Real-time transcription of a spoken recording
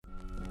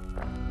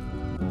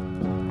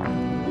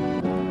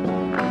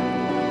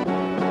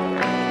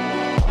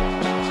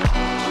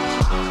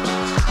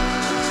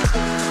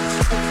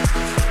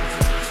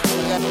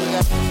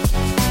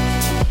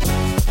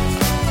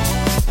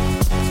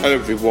Hello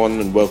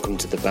everyone and welcome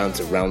to the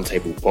Banter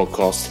Roundtable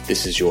podcast.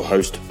 This is your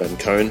host, Ben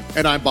Cohen.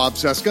 And I'm Bob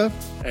Seska.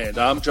 And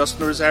I'm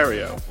Justin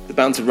Rosario. The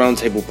Banter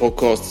Roundtable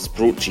podcast is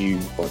brought to you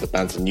by the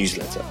Banter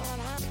newsletter.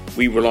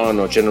 We rely on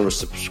our generous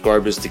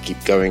subscribers to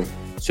keep going,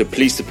 so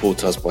please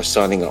support us by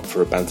signing up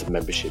for a Banter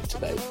membership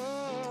today.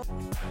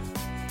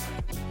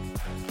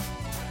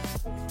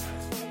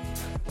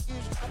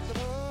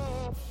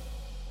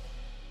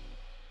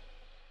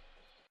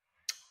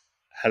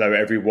 Hello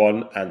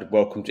everyone and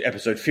welcome to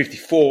episode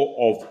 54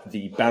 of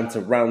the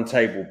Banter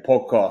Roundtable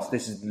podcast.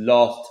 This is the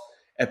last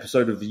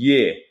episode of the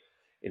year,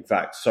 in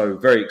fact, so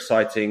very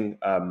exciting.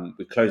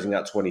 We're closing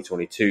out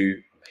 2022.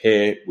 I'm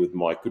here with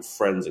my good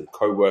friends and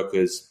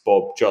co-workers,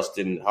 Bob,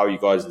 Justin. How are you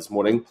guys this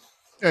morning?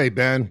 Hey,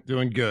 Ben.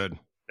 Doing good.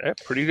 Yeah,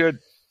 pretty good.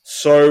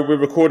 So we're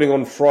recording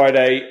on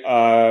Friday.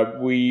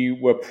 We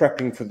were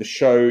prepping for the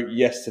show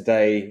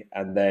yesterday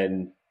and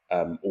then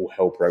all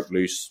hell broke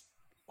loose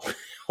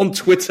on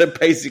Twitter,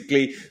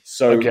 basically.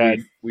 So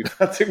we've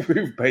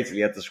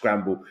basically had to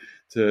scramble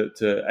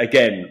to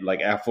again,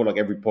 like I feel like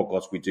every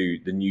podcast we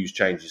do, the news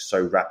changes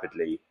so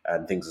rapidly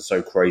and things are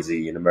so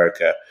crazy in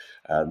America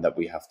that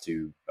we have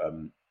to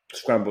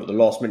scramble at the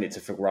last minute to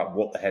figure out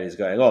what the hell is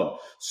going on.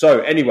 So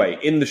anyway,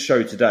 in the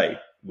show today,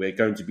 we're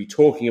going to be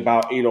talking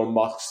about Elon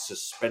Musk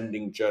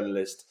suspending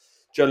journalists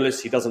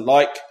he doesn't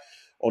like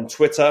on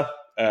Twitter.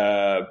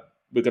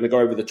 We're going to go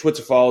over the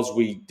Twitter files.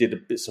 We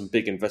did some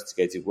big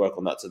investigative work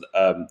on that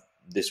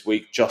this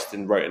week.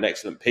 Justin wrote an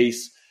excellent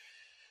piece.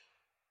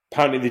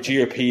 Apparently, the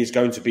GOP is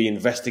going to be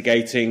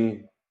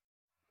investigating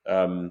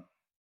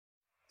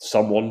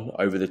someone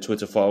over the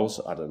Twitter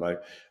files. I don't know.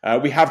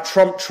 We have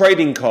Trump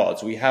trading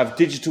cards. We have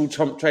digital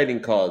Trump trading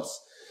cards,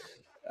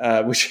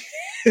 which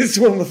is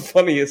one of the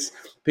funniest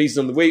pieces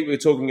on the week. We're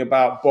talking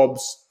about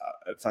Bob's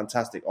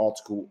fantastic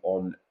article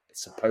on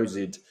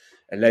supposed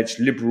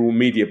alleged liberal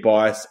media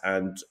bias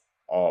and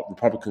our former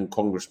Republican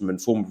Congressman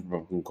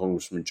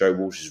Joe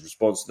Walsh's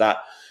response to that,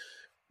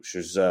 which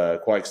was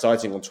quite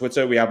exciting on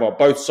Twitter. We have our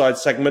Both Sides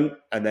segment,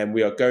 and then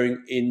we are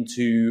going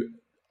into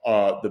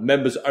the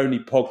members-only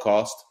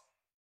podcast,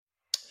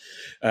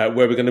 where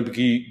we're going to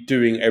be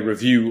doing a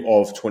review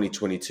of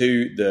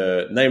 2022.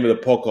 The name of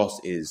the podcast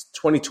is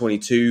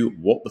 2022,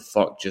 What the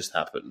Fuck Just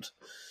Happened?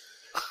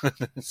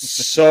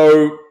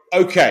 So,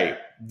 okay,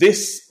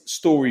 this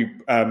story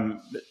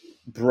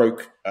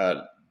broke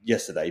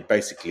yesterday,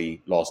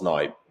 basically last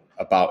night,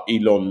 about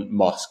Elon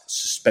Musk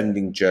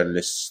suspending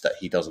journalists that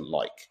he doesn't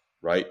like,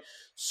 right?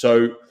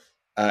 So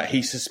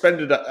he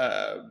suspended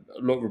a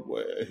lot of,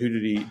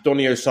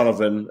 Donny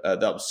O'Sullivan, that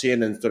was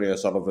CNN's Donny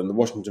O'Sullivan, the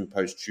Washington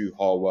Post, Drew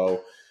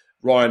Harwell,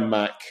 Ryan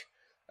Mack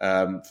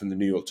from the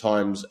New York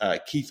Times,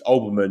 Keith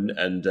Olbermann,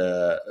 and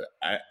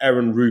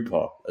Aaron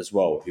Rupert as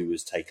well, who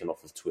was taken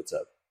off of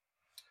Twitter.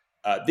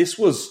 This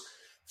was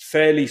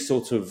fairly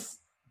sort of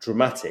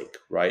dramatic,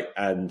 right?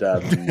 And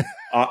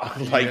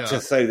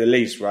to say the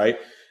least, right?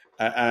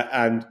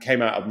 And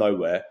came out of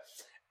nowhere.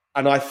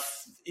 And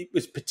it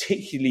was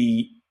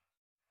particularly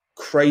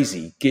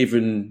crazy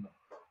given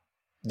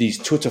these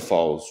Twitter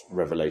files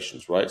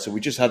revelations, right? So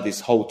we just had this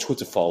whole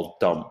Twitter file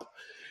dump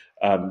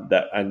and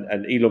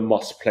Elon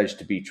Musk pledged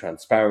to be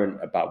transparent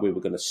about we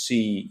were going to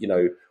see,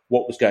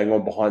 what was going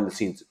on behind the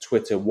scenes at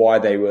Twitter, why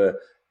they were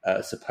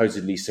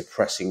supposedly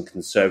suppressing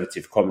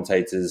conservative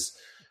commentators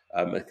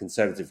and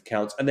conservative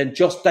accounts. And then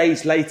just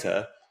days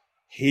later,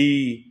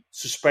 he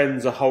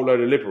suspends a whole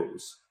load of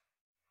liberals,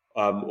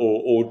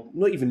 or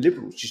not even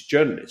liberals, just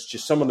journalists,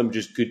 just some of them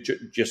just good,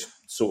 just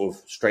sort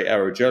of straight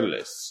arrow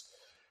journalists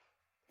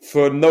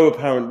for no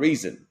apparent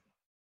reason.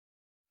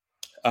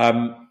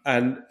 There's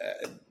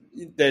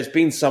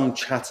been some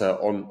chatter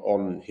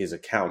on his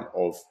account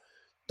of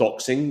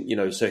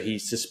doxing, so he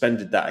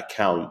suspended that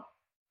account,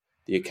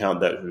 the account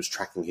that was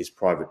tracking his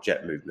private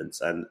jet movements.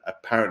 And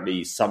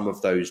apparently some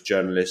of those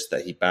journalists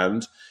that he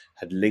banned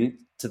had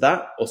linked to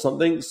that or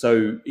something.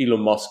 So Elon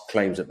Musk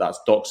claims that that's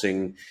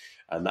doxing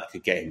and that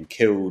could get him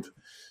killed.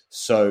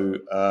 So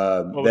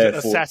therefore,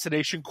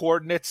 assassination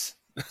coordinates?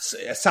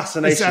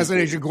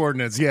 Assassination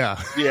coordinates,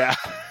 yeah. Yeah.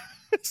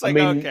 It's like,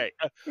 okay.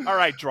 All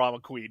right, drama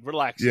queen,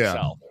 relax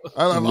yourself.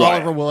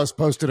 Oliver Willis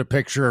posted a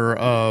picture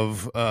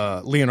of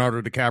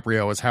Leonardo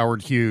DiCaprio as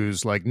Howard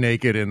Hughes, like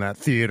naked in that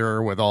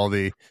theater with all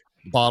the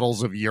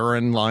bottles of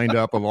urine lined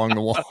up along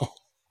the wall.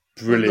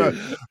 Brilliant.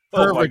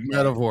 Perfect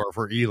metaphor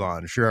for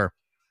Elon, sure.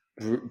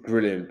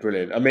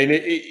 Brilliant. I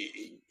mean,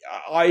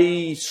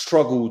 I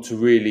struggle to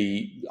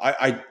really,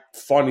 I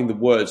finding the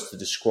words to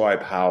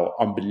describe how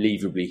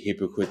unbelievably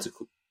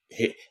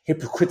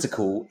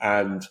hypocritical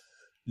and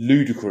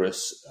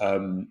ludicrous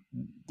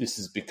this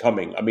is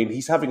becoming. I mean,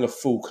 he's having a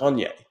full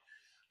Kanye.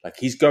 Like,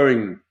 he's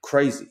going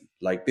crazy.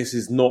 Like, this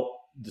is not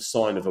the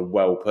sign of a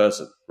well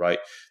person, right?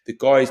 The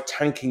guy's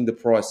tanking the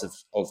price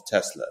of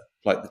Tesla.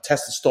 Like, the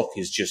Tesla stock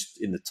is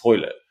just in the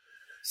toilet.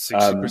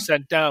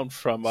 60% down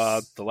from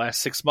the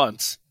last 6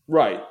 months.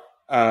 Right.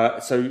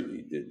 So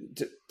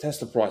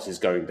Tesla price is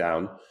going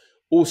down.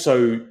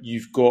 Also,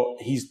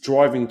 he's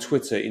driving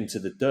Twitter into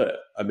the dirt.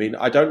 I mean,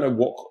 I don't know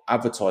what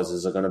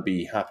advertisers are going to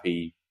be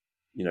happy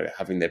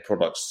having their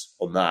products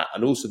on that.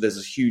 And also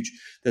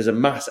there's a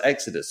mass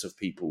exodus of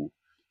people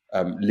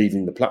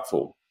leaving the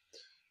platform.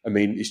 I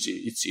mean,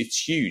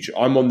 it's huge.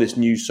 I'm on this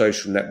new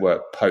social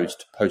network,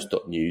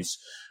 post.news.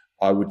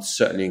 I would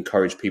certainly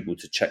encourage people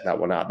to check that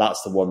one out.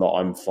 That's the one that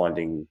I'm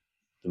finding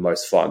the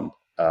most fun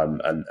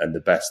and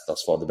the best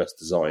thus far, the best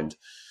designed.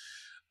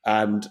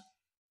 And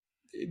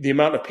the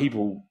amount of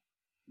people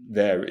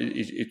there,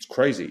 it's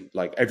crazy.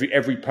 Like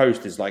every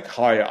post is like,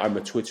 "Hi, I'm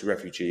a Twitter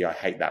refugee. I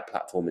hate that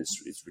platform.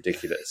 It's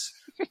ridiculous."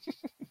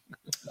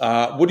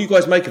 What do you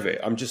guys make of it?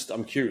 I'm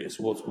curious.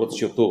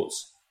 What's your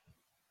thoughts?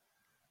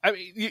 I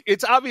mean,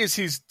 it's obvious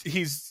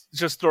he's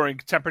just throwing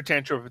temper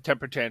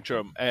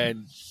tantrum,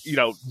 and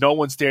no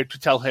one's there to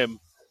tell him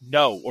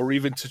no, or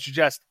even to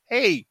suggest,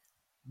 hey,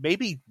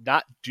 maybe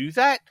not do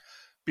that,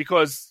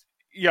 because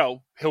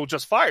he'll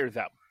just fire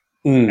them.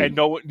 And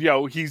no one,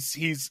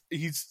 he's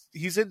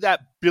in that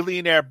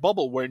billionaire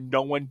bubble where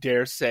no one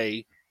dare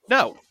say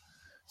no.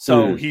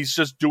 So he's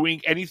just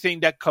doing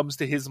anything that comes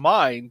to his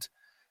mind,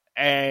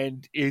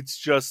 and it's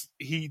just,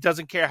 he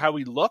doesn't care how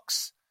he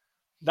looks.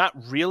 Not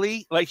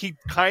really. Like, he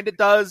kind of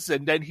does,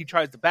 and then he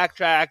tries to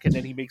backtrack, and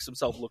then he makes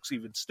himself look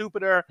even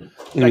stupider.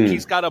 Like,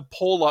 he's got a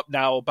poll up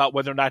now about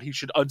whether or not he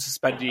should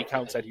unsuspend the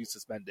accounts that he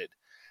suspended.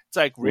 It's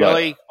like,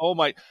 really? Right. Oh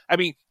my! I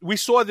mean, we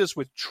saw this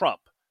with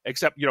Trump,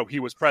 except he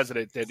was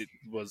president, and it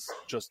was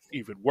just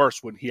even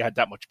worse when he had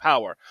that much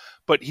power.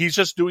 But he's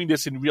just doing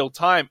this in real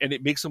time, and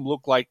it makes him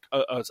look like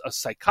a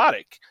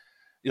psychotic.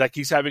 Like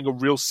he's having a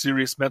real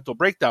serious mental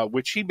breakdown,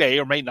 which he may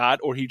or may not,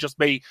 or he just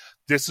may.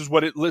 This is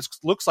what it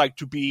looks like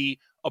to be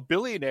a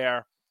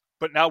billionaire,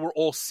 but now we're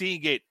all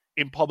seeing it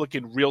in public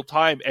in real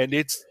time, and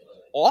it's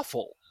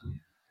awful.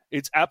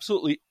 It's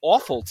absolutely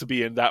awful to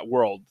be in that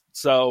world.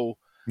 So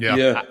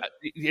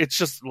it's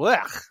just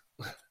blech.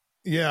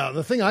 Yeah,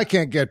 the thing I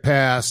can't get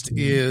past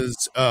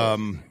is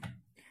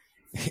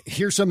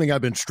here's something I've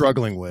been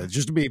struggling with,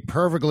 just to be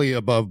perfectly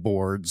above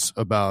boards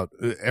about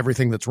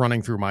everything that's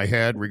running through my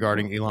head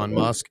regarding Elon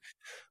Musk.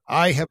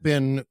 I have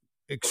been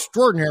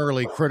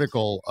extraordinarily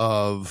critical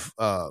of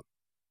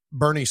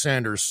Bernie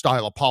Sanders'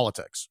 style of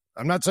politics.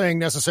 I'm not saying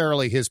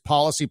necessarily his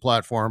policy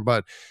platform,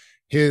 but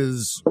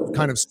his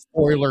kind of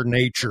spoiler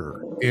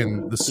nature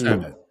in the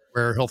Senate,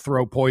 where he'll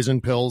throw poison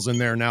pills in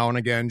there now and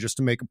again just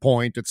to make a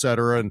point, et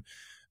cetera. And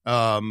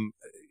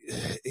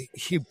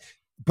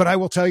but I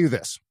will tell you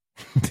this.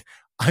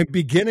 I'm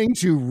beginning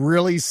to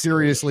really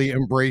seriously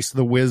embrace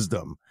the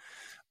wisdom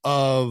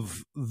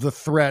of the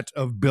threat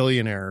of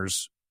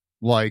billionaires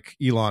like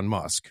Elon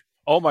Musk.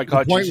 Oh my God.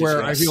 To the point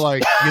where I feel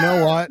like, you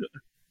know what?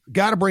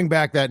 Got to bring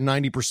back that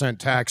 90%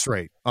 tax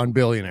rate on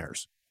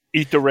billionaires.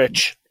 Eat the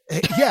rich.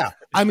 Yeah.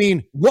 I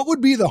mean, what would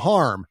be the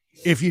harm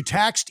if you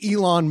taxed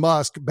Elon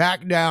Musk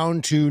back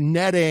down to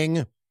netting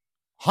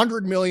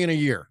 100 million a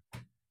year?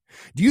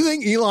 Do you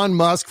think Elon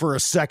Musk for a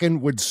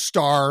second would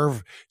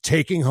starve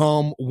taking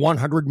home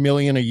 100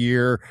 million a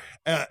year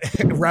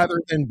rather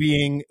than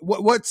being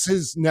what's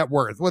his net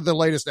worth? What the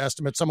latest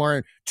estimate? Somewhere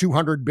in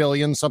 200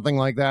 billion, something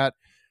like that.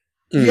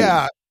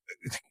 Yeah.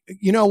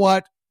 You know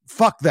what?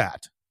 Fuck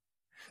that.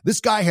 This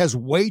guy has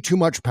way too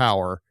much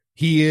power.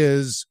 He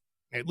is,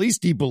 at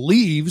least he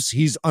believes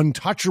he's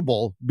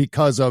untouchable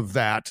because of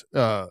that,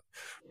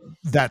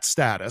 that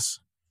status.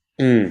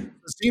 It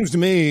seems to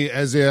me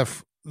as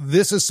if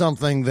this is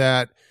something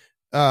that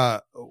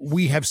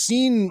we have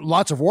seen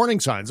lots of warning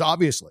signs,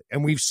 obviously,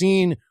 and we've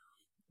seen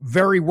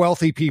very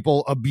wealthy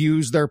people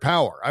abuse their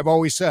power. I've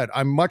always said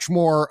I'm much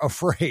more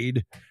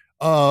afraid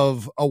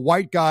of a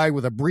white guy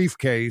with a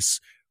briefcase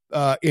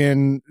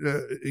in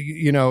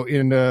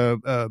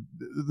the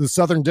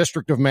Southern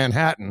District of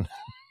Manhattan,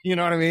 you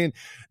know what I mean,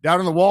 down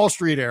in the Wall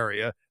Street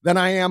area, than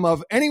I am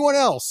of anyone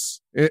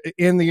else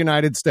in the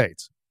United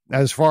States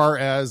as far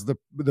as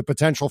the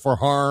potential for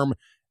harm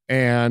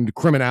and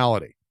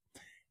criminality.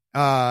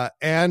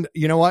 And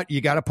you know what? You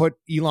got to put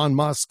Elon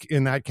Musk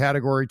in that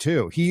category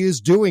too. He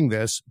is doing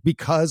this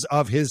because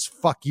of his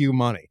fuck you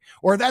money.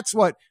 Or that's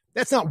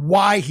not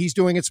why he's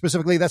doing it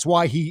specifically. That's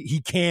why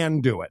he can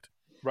do it.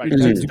 Right.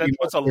 That's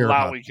what's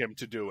allowing him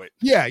to do it.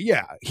 Yeah.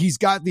 Yeah. He's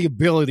got the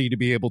ability to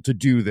be able to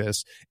do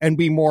this and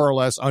be more or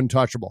less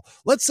untouchable.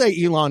 Let's say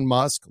Elon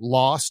Musk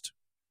lost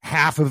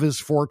half of his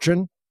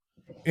fortune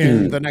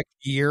in the next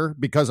year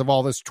because of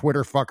all this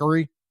Twitter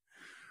fuckery.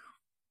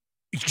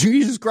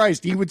 Jesus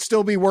Christ, he would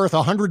still be worth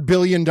 $100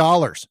 billion.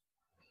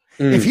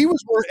 If he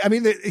was worth, I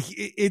mean,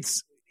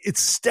 it's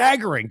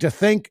staggering to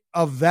think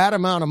of that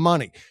amount of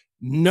money.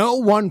 No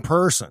one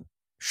person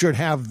should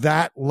have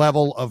that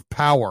level of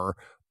power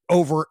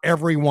over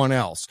everyone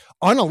else.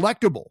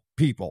 Unelectable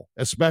people,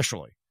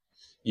 especially.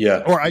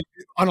 Yeah. Or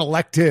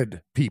unelected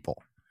people.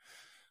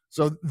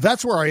 So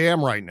that's where I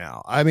am right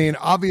now. I mean,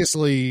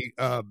 obviously,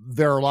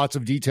 there are lots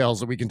of details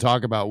that we can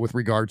talk about with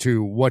regard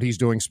to what he's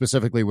doing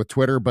specifically with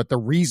Twitter, but the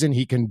reason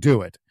he can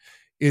do it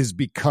is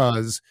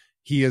because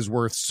he is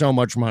worth so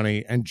much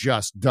money and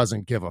just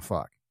doesn't give a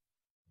fuck.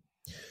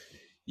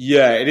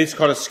 Yeah, it is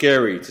kind of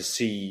scary to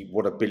see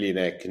what a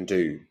billionaire can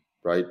do,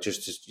 right?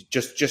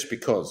 Just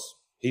because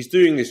he's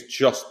doing this,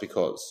 just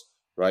because,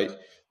 right?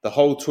 the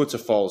whole Twitter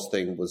files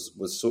thing was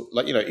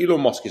like,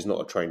 Elon Musk is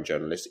not a trained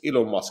journalist.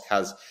 Elon Musk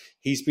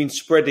he's been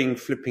spreading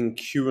flipping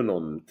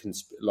QAnon,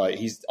 like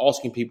he's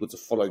asking people to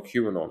follow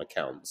QAnon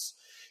accounts.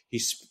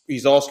 He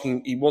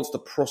wants to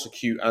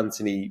prosecute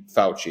Anthony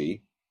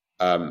Fauci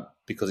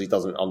because he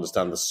doesn't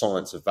understand the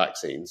science of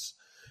vaccines.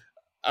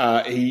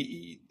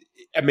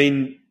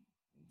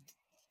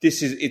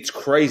 It's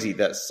crazy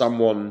that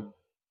someone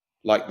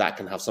like that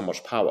can have so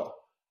much power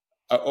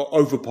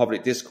over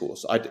public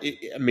discourse.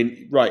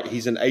 Right,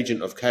 he's an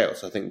agent of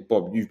chaos. I think,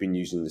 Bob, you've been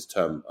using this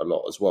term a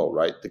lot as well,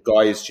 right? The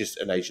guy is just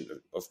an agent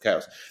of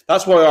chaos.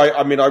 That's why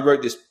I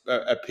wrote this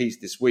a piece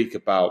this week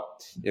about,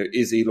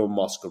 is Elon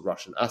Musk a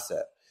Russian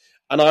asset?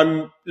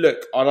 And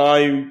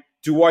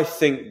do I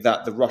think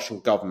that the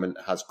Russian government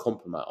has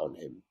compromise on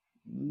him?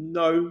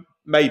 No,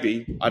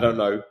 maybe, I don't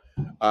know.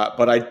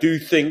 But I do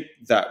think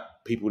that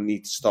people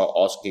need to start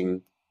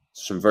asking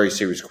some very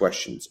serious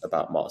questions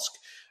about Musk.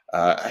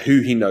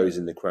 Who he knows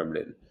in the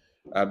Kremlin,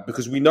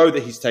 because we know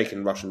that he's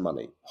taken Russian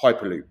money.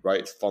 Hyperloop,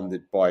 right? It's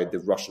funded by the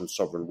Russian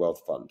Sovereign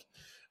Wealth Fund.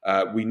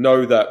 We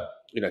know that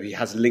he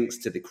has links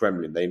to the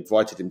Kremlin. They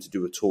invited him to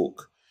do a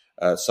talk.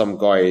 Some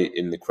guy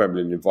in the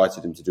Kremlin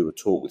invited him to do a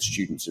talk with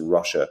students in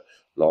Russia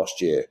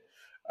last year.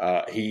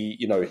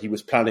 He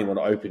was planning on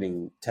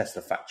opening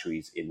Tesla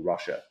factories in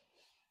Russia.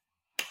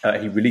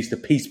 He released a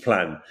peace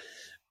plan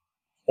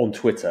on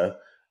Twitter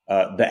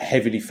that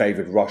heavily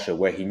favoured Russia,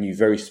 where he knew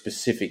very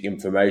specific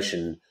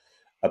information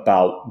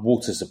about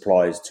water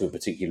supplies to a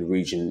particular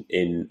region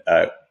in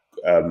the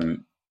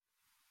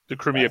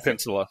Crimea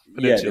Peninsula.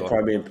 Yeah, the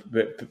Crimean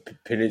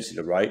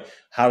Peninsula, right?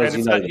 How does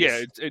he know this?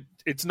 Yeah,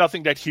 it's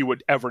nothing that he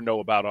would ever know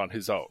about on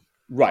his own.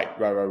 Right.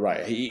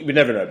 He would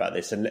never know about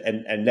this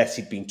unless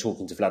he'd been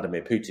talking to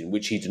Vladimir Putin,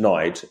 which he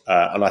denied.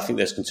 And I think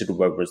there's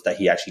considerable evidence that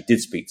he actually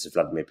did speak to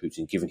Vladimir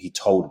Putin, given he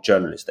told a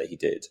journalist that he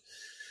did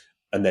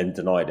and then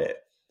denied it.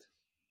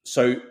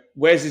 So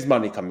where's his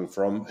money coming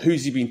from?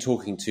 Who's he been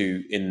talking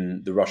to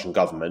in the Russian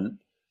government?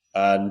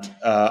 And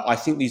I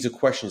think these are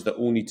questions that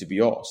all need to be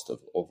asked of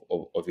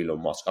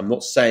Elon Musk. I'm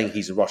not saying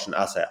he's a Russian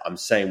asset. I'm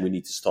saying we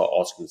need to start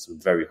asking some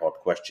very hard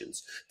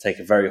questions, take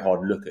a very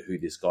hard look at who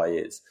this guy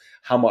is,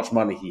 how much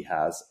money he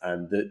has,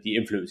 and the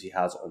influence he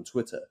has on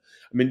Twitter.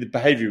 The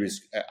behavior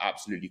is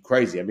absolutely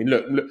crazy.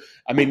 Look,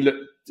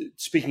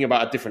 speaking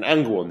about a different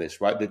angle on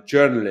this, right? The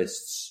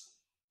journalists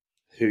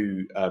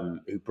who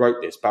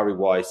broke this, Barry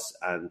Weiss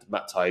and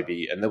Matt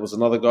Taibbi, and there was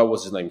another guy,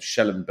 what's his name,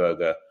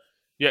 Schellenberger.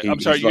 Yeah, I'm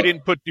sorry, you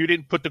didn't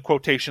put the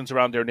quotations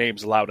around their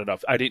names loud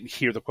enough. I didn't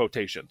hear the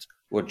quotations.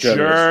 Well,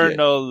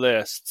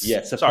 journalists.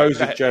 Yeah,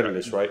 supposed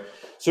journalists, right?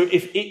 So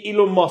if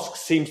Elon Musk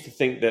seems to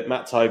think that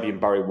Matt Taibbi and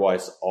Barry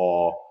Weiss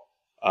are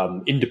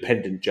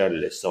independent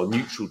journalists or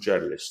neutral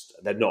journalists,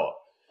 they're not.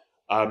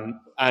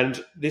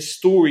 And this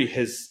story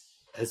has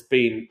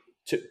been,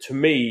 to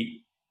me,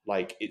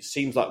 like, it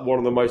seems like one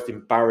of the most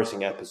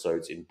embarrassing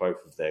episodes in both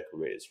of their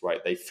careers,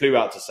 right? They flew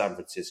out to San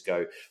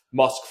Francisco.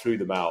 Musk flew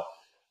them out,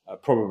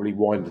 probably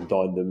wined and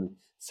dined them,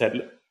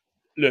 said,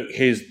 look,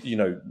 here's,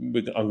 I'm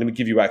going to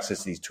give you access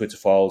to these Twitter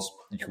files.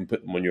 You can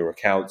put them on your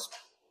accounts.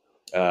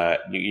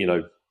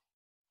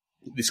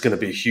 It's going to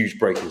be a huge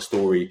breaking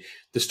story.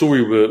 The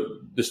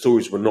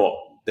stories were not,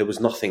 there was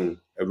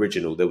nothing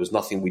original. There was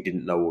nothing we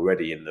didn't know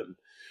already in them.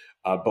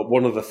 But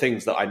one of the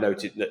things that I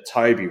noted that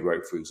Taibbi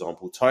wrote, for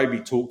example,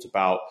 Taibbi talked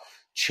about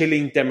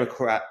chilling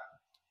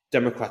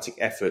democratic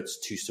efforts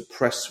to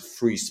suppress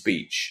free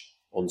speech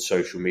on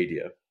social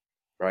media,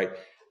 right?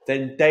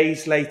 Then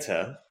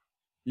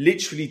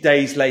literally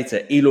days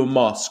later, Elon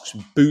Musk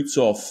boots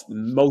off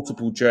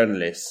multiple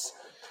journalists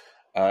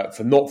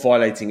for not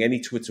violating any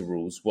Twitter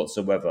rules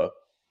whatsoever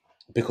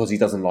because he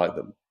doesn't like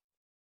them.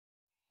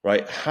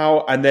 Right?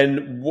 How, and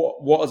then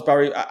what has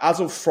Barry,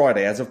 as of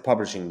Friday, as of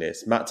publishing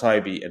this, Matt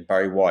Taibbi and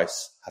Barry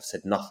Weiss have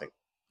said nothing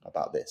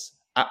about this.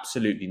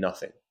 Absolutely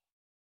nothing.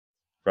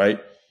 Right?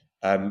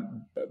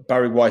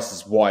 Barry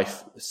Weiss's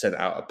wife sent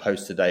out a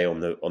post today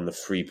on the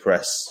Free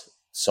Press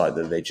site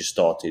that they just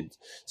started,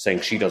 saying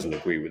she doesn't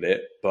agree with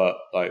it. But,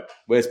 like,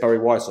 where's Barry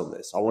Weiss on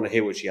this? I want to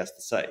hear what she has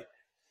to say.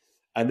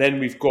 And then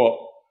we've got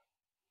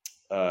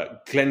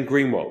Glenn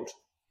Greenwald,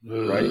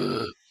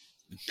 right?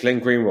 Glenn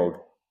Greenwald.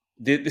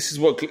 This is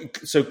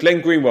so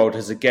Glenn Greenwald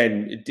has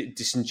again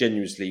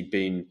disingenuously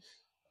been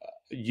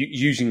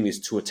using this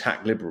to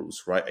attack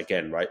liberals, right?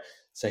 Again, right?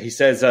 So he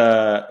says,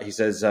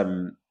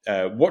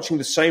 watching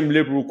the same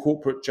liberal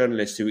corporate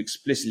journalists who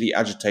explicitly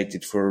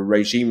agitated for a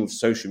regime of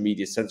social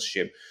media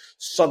censorship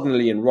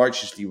suddenly and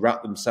righteously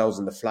wrap themselves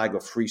in the flag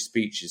of free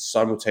speech is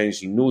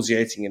simultaneously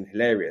nauseating and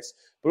hilarious,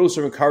 but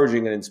also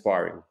encouraging and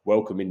inspiring.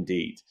 Welcome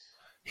indeed.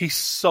 He's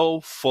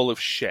so full of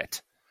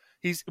shit.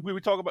 We were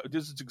talking about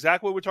this is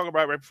exactly what we were talking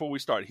about right before we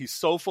started. He's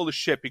so full of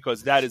shit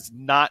because that is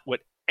not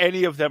what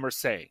any of them are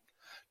saying.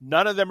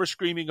 None of them are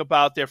screaming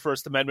about their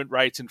First Amendment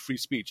rights and free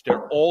speech.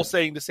 They're all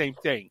saying the same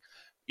thing.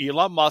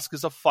 Elon Musk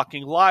is a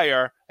fucking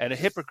liar and a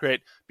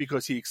hypocrite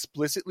because he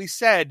explicitly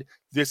said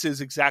this is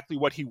exactly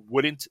what he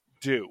wouldn't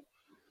do.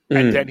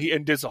 And then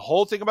and there's a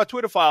whole thing about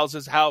Twitter files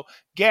is how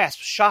gasp,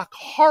 shock,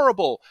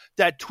 horrible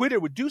that Twitter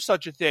would do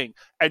such a thing.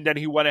 And then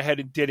he went ahead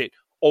and did it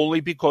only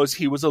because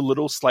he was a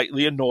little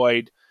slightly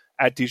annoyed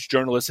at these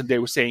journalists and they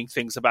were saying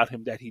things about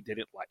him that he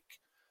didn't like.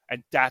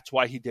 And that's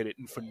why he did it,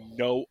 and for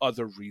no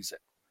other reason.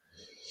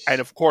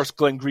 And of course,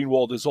 Glenn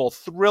Greenwald is all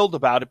thrilled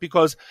about it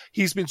because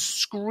he's been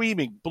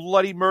screaming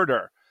bloody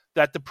murder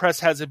that the press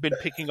hasn't been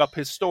picking up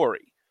his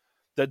story,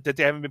 that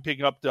they haven't been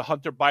picking up the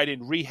Hunter Biden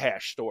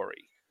rehash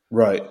story.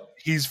 Right.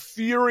 He's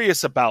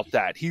furious about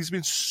that. He's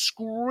been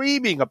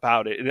screaming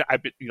about it. And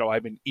I've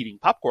been eating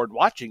popcorn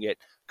watching it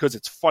because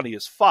it's funny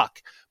as fuck.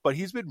 But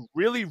he's been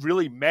really,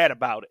 really mad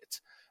about it.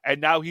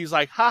 And now he's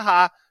like,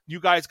 haha, you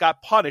guys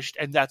got punished.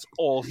 And that's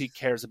all he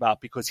cares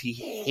about because he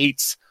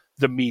hates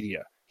the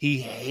media. He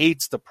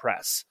hates the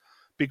press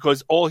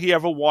because all he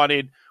ever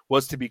wanted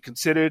was to be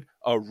considered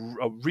a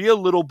real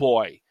little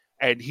boy.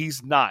 And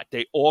he's not.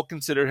 They all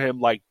consider him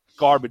like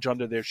garbage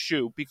under their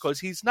shoe because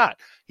he's not.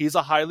 He's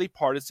a highly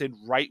partisan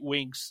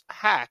right-wing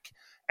hack,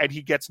 and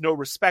he gets no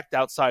respect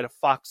outside of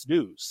Fox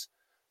News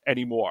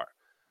anymore.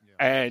 Yeah.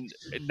 And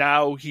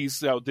now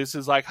he's, this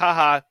is like,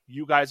 haha,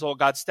 you guys all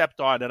got stepped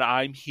on, and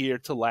I'm here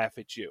to laugh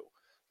at you.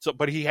 So,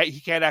 but he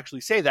can't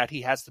actually say that.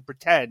 He has to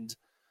pretend,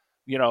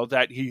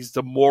 that he's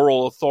the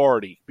moral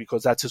authority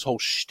because that's his whole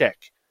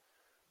shtick.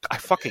 I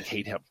fucking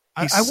hate him.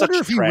 I wonder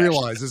if he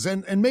realizes,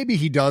 and maybe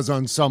he does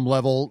on some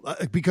level,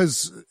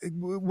 because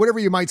whatever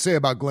you might say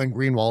about Glenn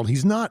Greenwald,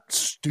 he's not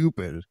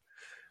stupid.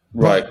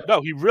 Right.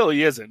 No, he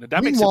really isn't. And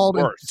that makes it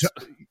worse.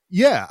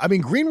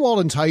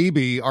 Greenwald and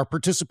Taibbi are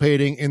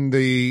participating in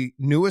the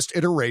newest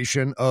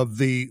iteration of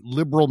the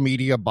liberal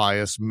media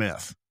bias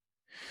myth.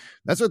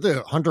 That's what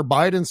the Hunter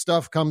Biden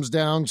stuff comes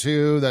down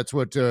to. That's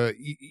what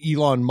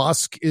Elon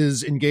Musk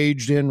is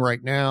engaged in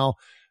right now,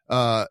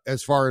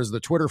 as far as the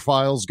Twitter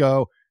files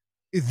go.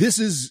 This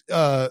is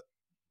the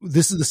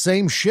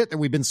same shit that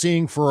we've been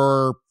seeing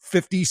for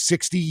 50,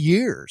 60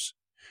 years.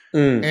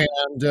 And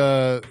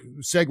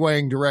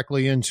segueing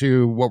directly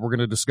into what we're going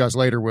to discuss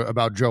later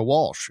about Joe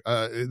Walsh.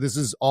 This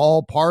is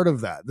all part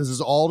of that. This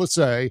is all to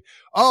say,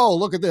 oh,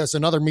 look at this,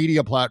 another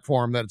media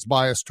platform that's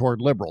biased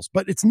toward liberals.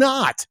 But it's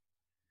not.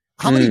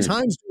 How many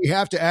times do we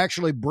have to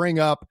actually bring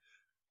up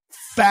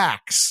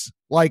facts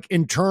like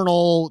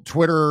internal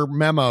Twitter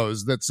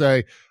memos that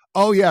say,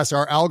 oh, yes,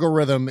 our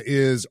algorithm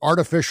is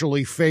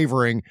artificially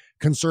favoring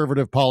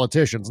conservative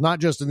politicians, not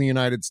just in the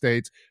United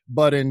States,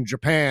 but in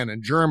Japan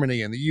and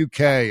Germany and the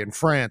UK and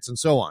France and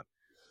so on.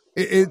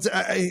 It's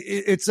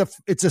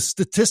a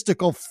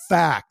statistical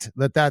fact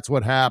that that's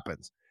what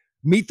happens.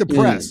 Meet the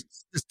Press,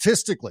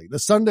 statistically, the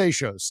Sunday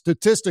shows,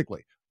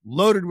 statistically,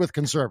 loaded with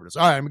conservatives.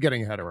 All right, I'm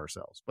getting ahead of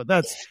ourselves. But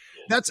that's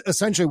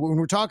essentially when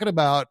we're talking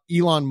about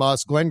Elon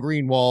Musk, Glenn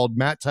Greenwald,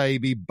 Matt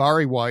Taibbi,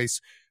 Bari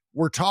Weiss,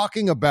 we're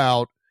talking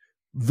about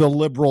the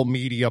liberal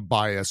media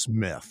bias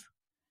myth.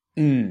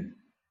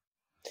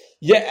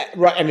 Yeah,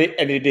 right, and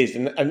it is,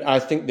 and I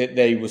think that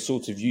they were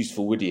sort of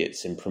useful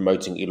idiots in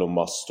promoting Elon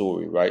Musk's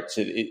story, right?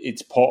 So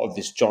it's part of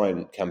this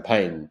giant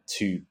campaign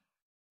to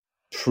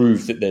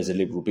prove that there's a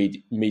liberal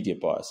media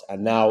bias,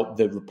 and now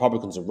the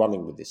Republicans are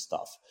running with this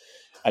stuff,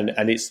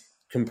 and it's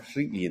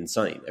completely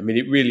insane. I mean,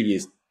 it really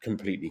is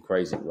completely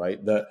crazy,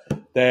 right? That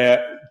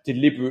they're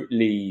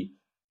deliberately.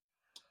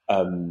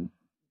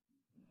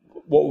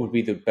 What would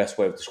be the best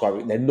way of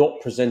describing it? They're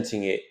not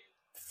presenting it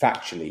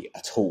factually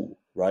at all,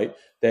 right?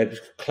 They're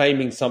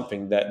claiming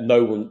something that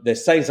they're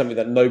saying something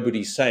that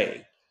nobody's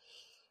saying,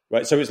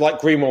 right? So it's like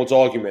Greenwald's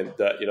argument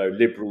that,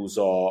 liberals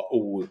are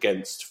all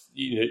against,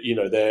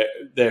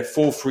 they're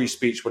for free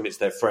speech when it's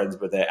their friends,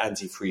 but they're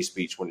anti-free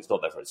speech when it's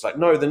not their friends. It's like,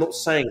 no, they're not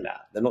saying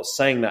that. They're not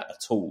saying that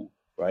at all,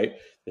 right?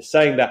 They're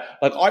saying that,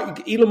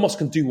 Elon Musk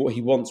can do what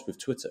he wants with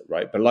Twitter,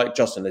 right? But like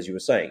Justin, as you were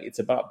saying, it's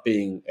about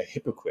being a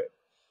hypocrite.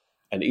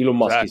 And Elon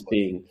Musk is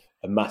being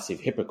a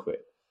massive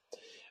hypocrite.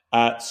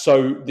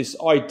 So this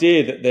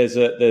idea that there's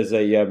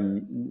a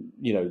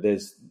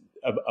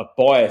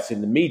bias in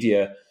the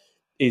media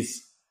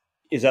is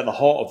at the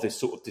heart of this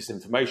sort of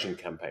disinformation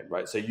campaign,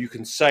 right? So you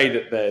can say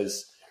that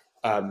there's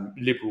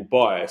liberal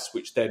bias,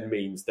 which then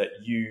means that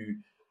you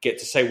get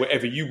to say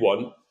whatever you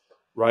want,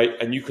 right?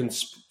 And you can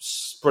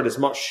spread as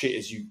much shit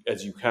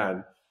as you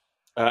can.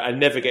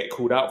 And never get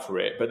called out for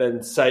it, but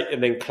then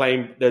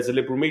claim there's a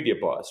liberal media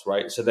bias,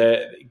 right? So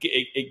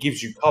it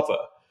gives you cover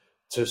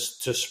to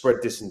spread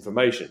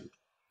disinformation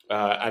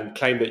and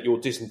claim that your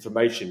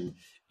disinformation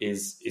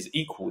is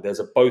equal. There's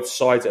a both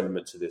sides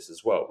element to this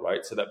as well,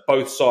 right? So that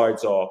both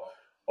sides are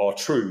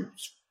true,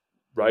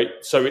 right?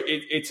 So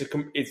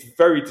it's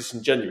very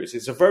disingenuous.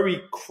 It's a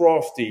very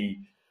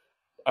crafty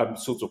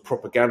sort of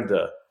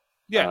propaganda.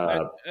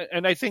 Yeah,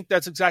 and I think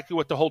that's exactly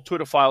what the whole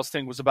Twitter files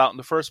thing was about in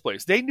the first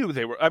place. They knew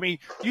they were. I mean,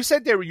 you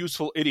said they were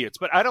useful idiots,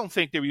 but I don't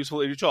think they were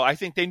useful idiots at all. I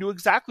think they knew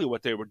exactly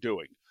what they were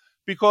doing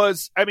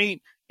because, I mean,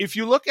 if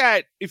you look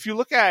at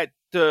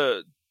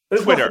the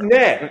Twitter, nothing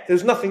there.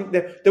 There's nothing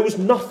there. There was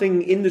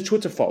nothing in the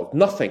Twitter file.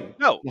 Nothing.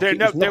 No,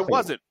 there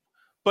wasn't.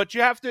 But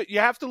you have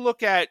to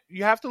look at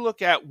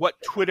what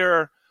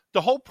Twitter.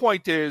 The whole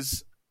point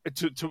is,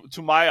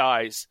 to my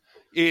eyes,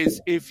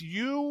 is if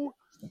you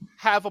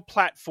have a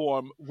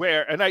platform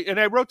where, and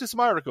I wrote this in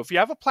my article, if you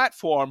have a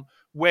platform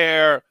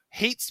where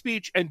hate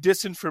speech and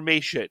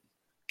disinformation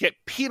get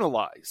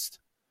penalized,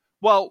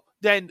 well,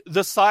 then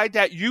the side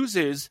that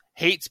uses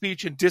hate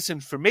speech and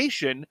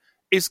disinformation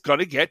is going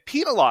to get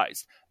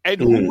penalized. And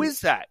who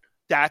is that?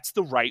 That's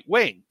the right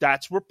wing.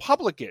 That's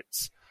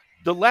Republicans.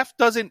 The left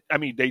doesn't, I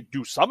mean, they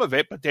do some of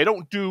it, but they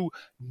don't do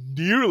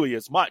nearly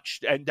as much.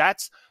 And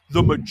that's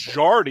the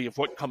majority of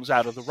what comes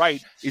out of the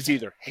right is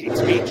either hate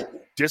speech,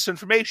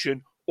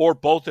 disinformation, or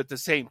both at the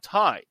same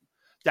time.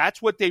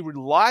 That's what they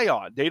rely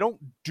on. They don't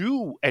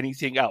do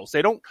anything else.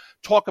 They don't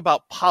talk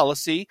about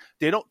policy.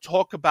 They don't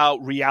talk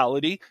about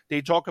reality.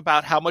 They talk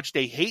about how much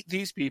they hate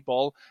these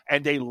people,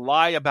 and they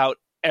lie about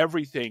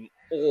everything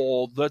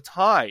all the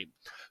time.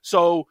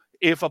 So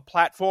if a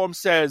platform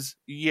says,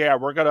 yeah,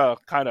 we're going to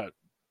kind of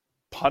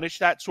punish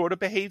that sort of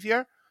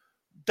behavior,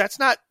 that's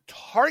not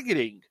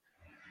targeting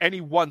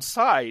any one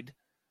side,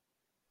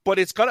 but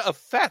it's going to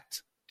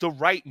affect the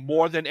right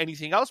more than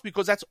anything else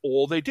because that's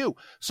all they do.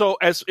 So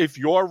as if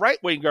you're a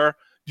right-winger,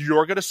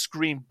 you're going to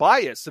scream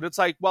bias. And it's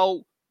like,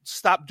 well,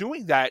 stop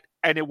doing that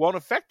and it won't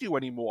affect you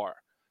anymore.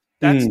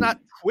 That's not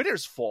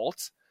Twitter's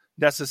fault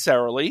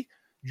necessarily.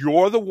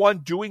 You're the one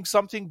doing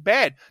something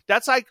bad.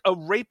 That's like a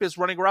rapist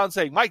running around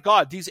saying, my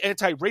God, these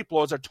anti-rape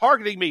laws are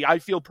targeting me. I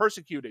feel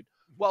persecuted.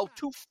 Well,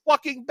 too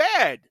fucking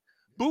bad.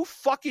 Boo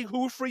fucking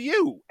who for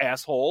you,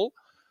 asshole.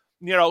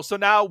 You know, so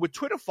now with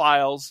Twitter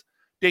files,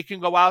 they can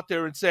go out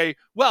there and say,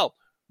 well,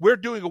 we're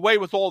doing away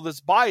with all this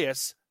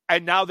bias,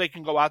 and now they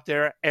can go out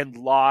there and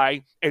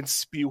lie and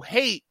spew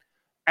hate,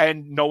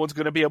 and no one's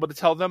going to be able to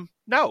tell them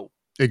no.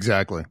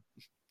 Exactly.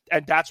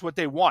 And that's what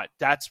they want.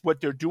 That's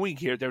what they're doing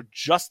here. They're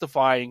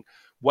justifying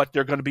what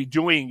they're going to be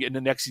doing in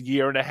the next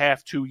year and a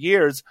half, 2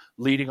 years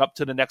leading up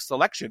to the next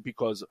election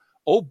because,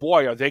 oh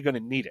boy, are they going to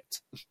need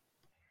it.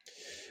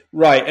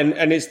 Right,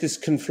 and it's this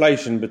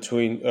conflation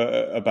between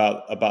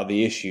about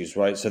the issues,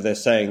 right? So they're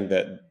saying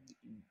that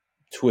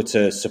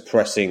Twitter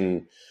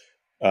suppressing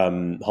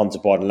Hunter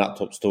Biden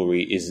laptop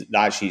story is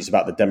actually it's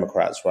about the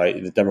Democrats,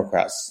 right? The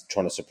Democrats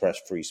trying to suppress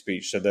free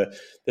speech. So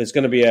there's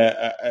going to be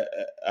a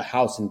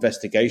House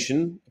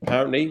investigation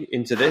apparently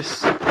into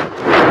this.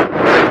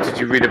 Did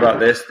you read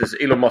about this? There's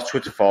Elon Musk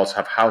Twitter files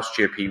have House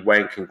GOP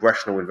weighing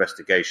congressional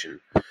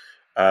investigation.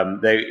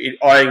 They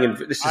eyeing.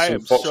 This is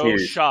from Fox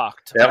News.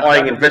 Shocked. They're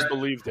I never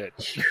believed it.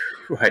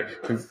 Right,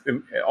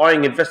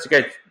 eyeing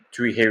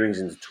investigatory hearings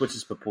into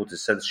Twitter's purported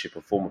censorship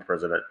of former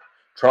President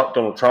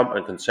Donald Trump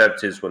and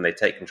conservatives when they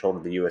take control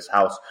of the U.S.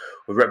 House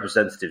of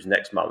Representatives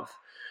next month.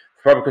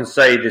 Republicans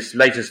say this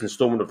latest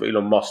installment of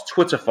Elon Musk's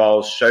Twitter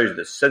files shows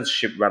that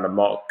censorship ran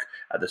amok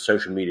at the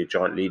social media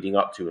giant leading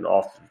up to and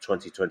after the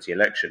 2020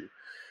 election.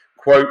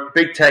 Quote,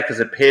 Big Tech has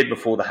appeared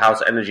before the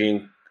House Energy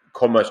and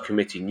Commerce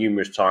Committee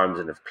numerous times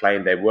and have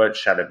claimed they weren't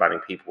shadow banning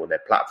people on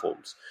their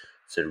platforms,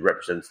 said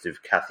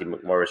Representative Kathy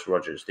McMorris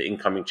Rogers, the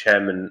incoming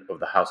chairman of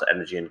the House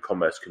Energy and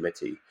Commerce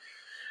Committee.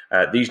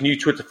 These new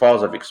Twitter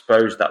files have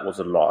exposed that was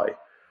a lie.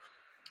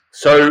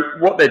 So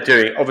what they're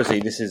doing, obviously,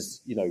 this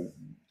is,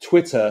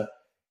 Twitter.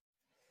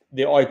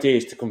 The idea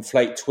is to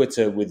conflate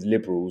Twitter with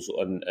liberals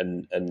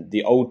and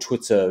the old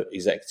Twitter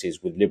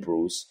executives with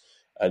liberals.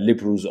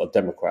 Liberals are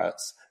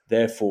Democrats.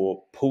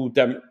 Therefore, pull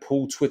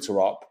Twitter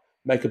up,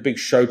 make a big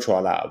show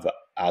trial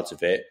out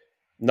of it.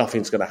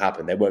 Nothing's going to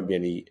happen. There won't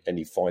be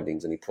any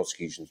findings, any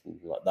prosecutions,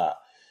 anything like that.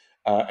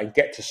 And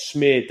get to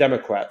smear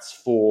Democrats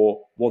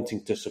for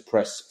wanting to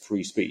suppress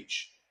free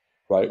speech,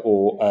 right,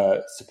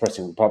 or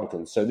suppressing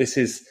Republicans. So this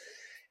is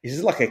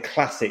like a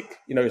classic.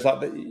 It's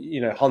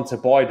like Hunter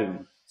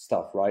Biden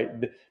stuff, right?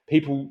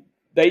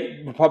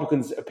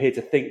 Republicans appear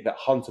to think that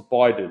Hunter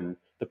Biden,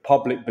 the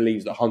public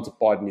believes that Hunter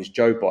Biden is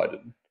Joe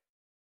Biden,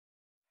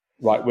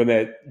 right? When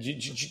do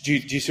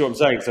you see what I'm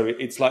saying? So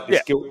it's like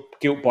this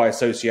guilt by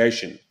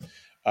association,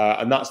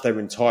 and that's their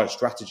entire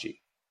strategy.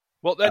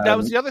 Well, that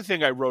was the other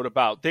thing I wrote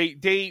about.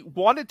 They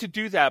wanted to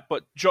do that,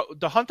 but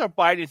the Hunter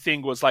Biden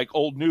thing was like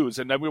old news,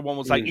 and everyone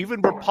was like,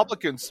 even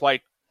Republicans,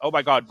 like, oh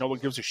my God, no one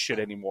gives a shit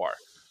anymore,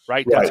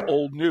 right? That's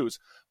old news.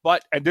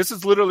 And this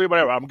is literally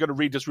whatever. I'm going to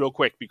read this real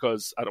quick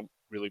because I don't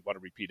really want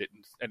to repeat it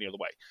in any other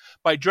way.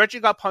 By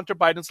dredging up Hunter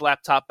Biden's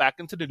laptop back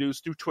into the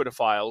news through Twitter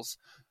files,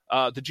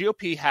 the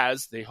GOP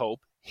has, they hope,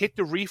 hit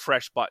the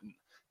refresh button.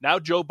 Now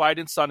Joe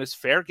Biden's son is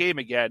fair game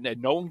again,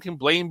 and no one can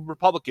blame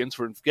Republicans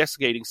for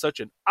investigating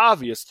such an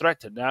obvious threat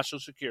to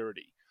national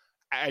security.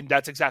 And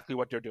that's exactly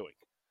what they're doing.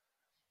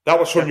 That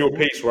was from your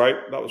piece, right?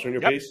 That was from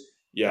your piece?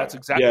 Yeah. That's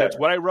exactly that's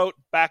what I wrote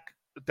back.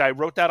 I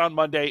wrote that on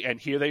Monday, and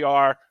here they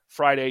are,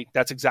 Friday.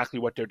 That's exactly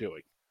what they're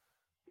doing.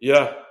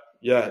 Yeah,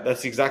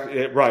 that's exactly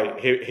it. Right.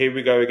 Here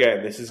we go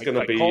again. This is going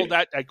to be...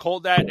 I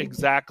called that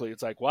exactly.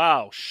 It's like,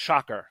 wow,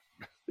 shocker.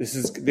 This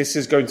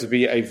is going to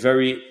be a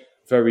very...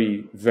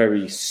 very,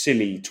 very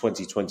silly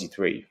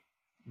 2023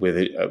 with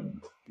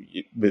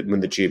when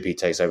the GOP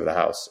takes over the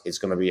House. It's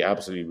going to be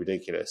absolutely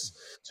ridiculous.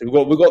 So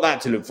we've got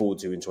that to look forward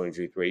to in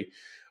 2023.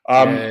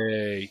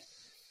 Yay.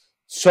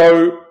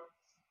 So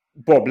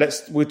Bob,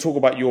 we'll talk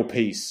about your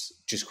piece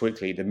just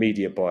quickly, the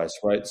media bias,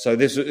 right? So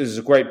this is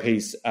a great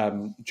piece.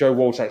 Joe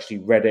Walsh actually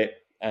read it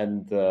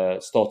and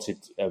started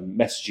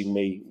messaging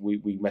me.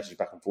 We messaged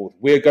back and forth.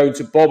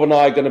 Bob and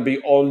I are going to be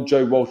on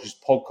Joe Walsh's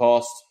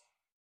podcast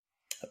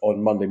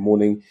on Monday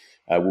morning.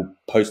 We'll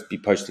be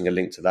posting a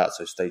link to that,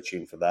 so stay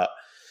tuned for that.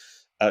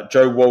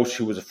 Joe Walsh,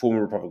 who was a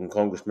former Republican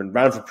congressman,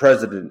 ran for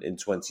president in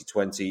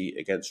 2020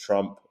 against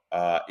Trump.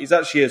 He's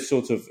actually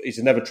he's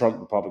a never Trump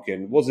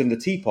Republican, was in the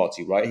Tea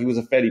Party, right? He was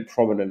a fairly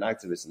prominent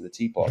activist in the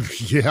Tea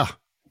Party. Yeah.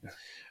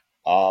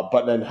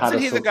 But then Isn't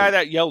he the guy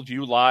that yelled,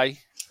 "You lie"?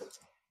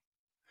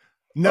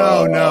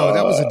 No,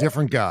 that was a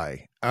different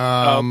guy.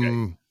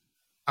 Okay.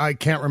 I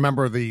can't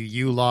remember the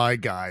 "You Lie"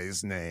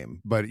 guy's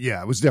name, but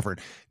yeah, it was different.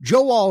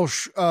 Joe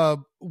Walsh,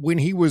 when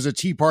he was a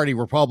Tea Party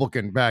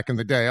Republican back in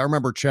the day, I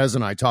remember Ches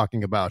and I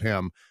talking about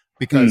him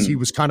because he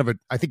was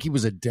I think he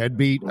was a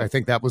deadbeat. I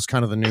think that was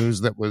kind of the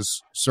news that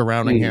was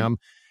surrounding him.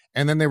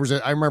 And then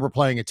I remember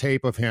playing a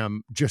tape of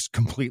him just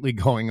completely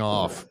going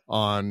off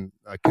on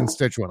a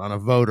constituent, on a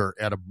voter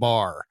at a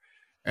bar.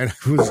 And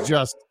it was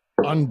just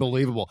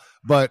unbelievable.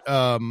 But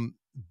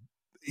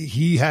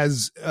he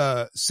has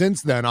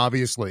since then,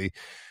 obviously,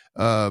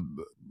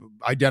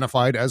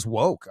 identified as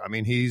woke. I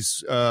mean,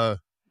 he's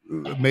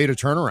made a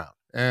turnaround.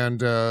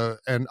 And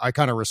I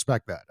kind of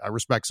respect that. I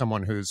respect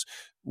someone who's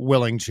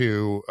willing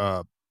to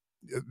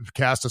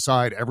cast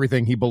aside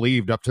everything he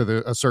believed up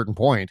to a certain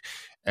point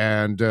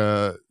and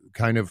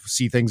kind of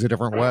see things a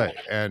different way.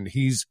 And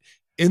he's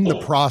in the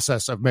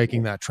process of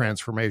making that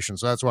transformation.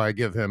 So that's why I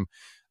give him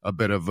a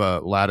bit of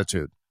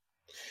latitude.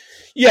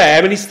 Yeah,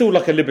 I mean, he's still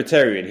like a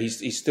libertarian.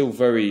 He's still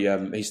very,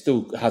 he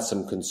still has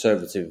some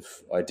conservative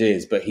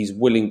ideas, but he's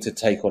willing to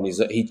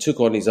he took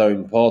on his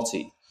own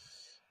party.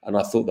 And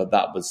I thought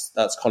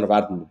that's kind of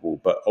admirable.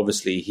 But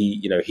obviously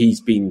he's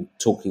been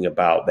talking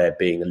about there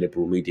being a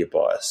liberal media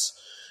bias,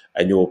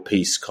 and your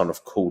piece kind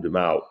of called him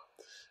out.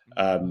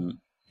 And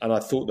I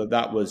thought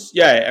that was,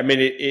 I mean,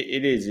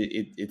 it is.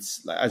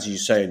 It's as you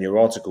say in your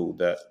article,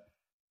 that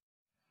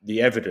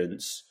the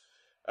evidence,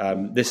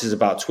 this is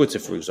about Twitter,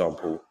 for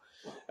example.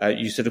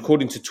 You said,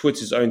 according to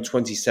Twitter's own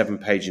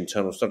 27-page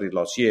internal study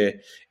last year,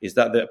 is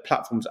that the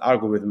platform's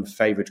algorithm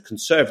favored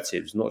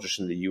conservatives, not just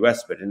in the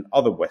US, but in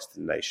other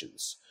Western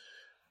nations.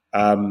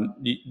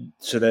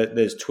 So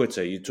there's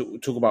Twitter. You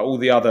talk about all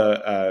the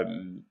other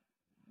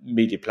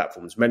media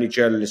platforms. Many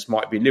journalists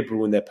might be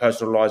liberal in their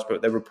personal lives,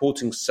 but their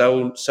reporting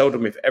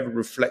seldom, if ever,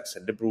 reflects a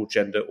liberal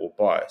agenda or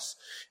bias.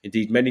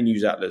 Indeed, many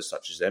news outlets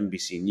such as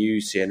NBC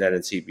News, CNN,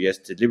 and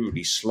CBS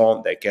deliberately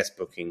slant their guest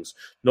bookings,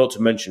 not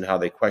to mention how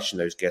they question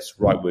those guests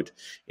rightward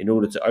in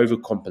order to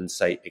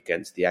overcompensate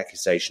against the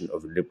accusation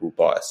of a liberal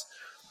bias.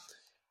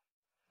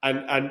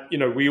 And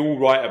we all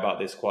write about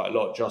this quite a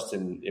lot.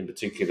 Justin, in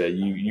particular,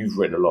 you've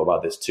written a lot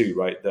about this too,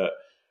 right? That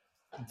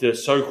the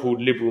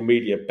so-called liberal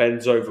media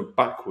bends over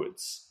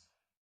backwards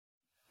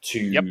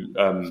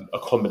to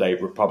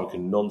accommodate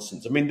Republican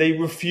nonsense. I mean, they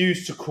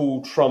refused to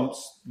call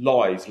Trump's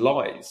lies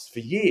for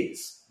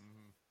years.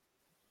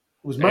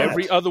 It was mad.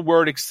 Every other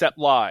word except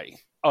lie.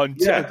 I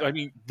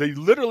mean, they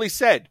literally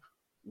said,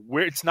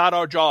 it's not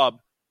our job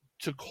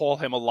to call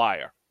him a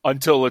liar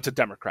until it's a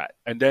Democrat.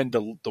 And then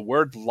the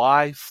word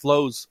lie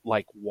flows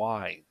like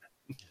wine.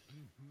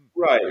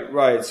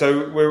 Right.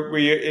 So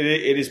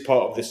it is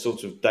part of this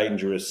sort of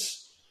dangerous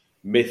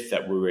myth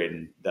that we're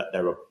in, that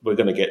we're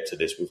going to get to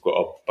this. We've got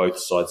a both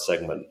sides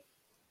segment.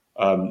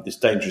 This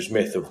dangerous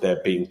myth of there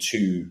being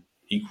two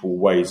equal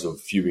ways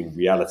of viewing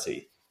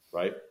reality,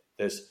 right?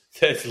 There's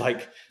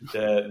like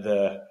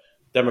the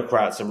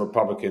Democrats and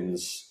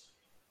Republicans,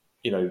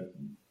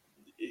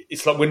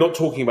 it's like we're not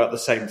talking about the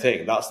same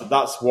thing.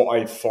 That's what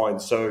I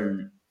find so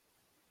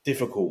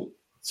difficult,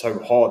 so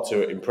hard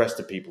to impress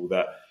to people,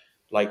 that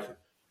like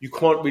you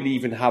can't really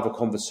even have a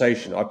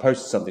conversation. I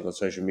posted something on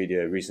social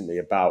media recently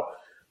about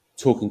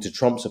talking to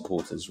Trump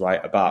supporters,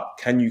 right? About,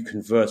 can you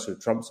converse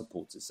with Trump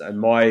supporters? And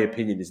my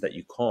opinion is that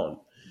you can't,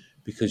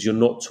 because you're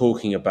not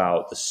talking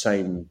about the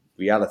same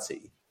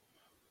reality.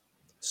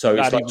 So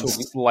not it's like even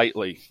talking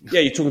slightly. Yeah,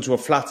 you're talking to a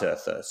flat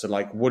earther. So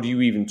like, what do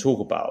you even talk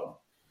about?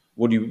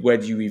 Where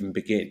do you even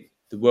begin?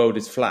 The world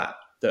is flat.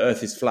 The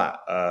earth is flat.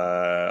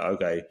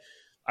 Okay.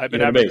 I've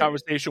been having a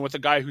conversation with a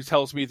guy who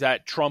tells me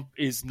that Trump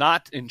is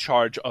not in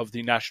charge of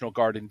the National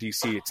Guard in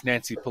D.C. It's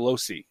Nancy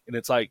Pelosi. And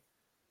it's like,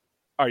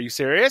 are you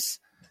serious?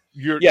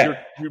 You're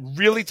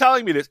really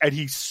telling me this? And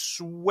he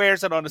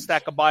swears it on a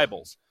stack of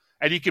Bibles.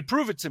 And he could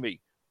prove it to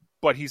me,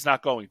 but he's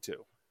not going to.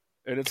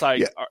 And it's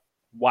like,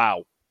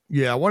 wow.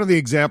 Yeah, one of the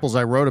examples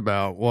I wrote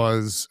about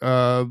was,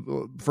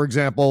 for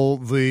example,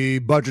 the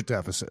budget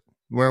deficit,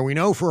 where we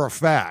know for a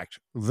fact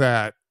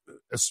that,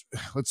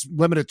 let's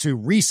limit it to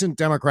recent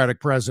Democratic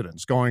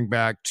presidents, going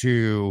back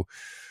to,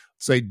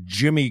 say,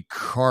 Jimmy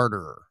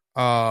Carter.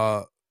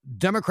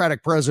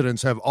 Democratic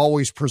presidents have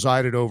always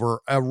presided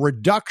over a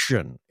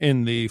reduction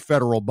in the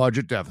federal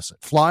budget deficit,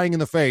 flying in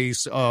the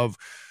face of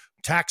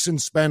tax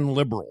and spend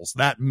liberals,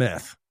 that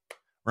myth,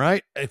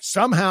 right? It's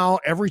somehow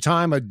every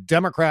time a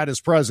Democrat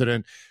is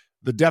president,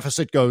 the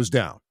deficit goes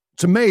down.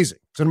 It's amazing.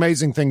 It's an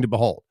amazing thing to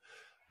behold.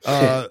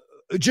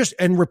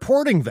 And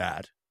reporting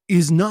that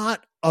is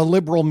not a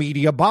liberal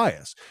media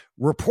bias.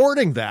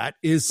 Reporting that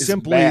is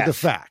simply math. the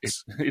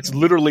facts. It's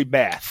literally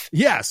math.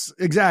 Yes,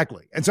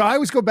 exactly. And so I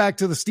always go back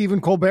to the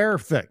Stephen Colbert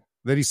thing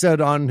that he said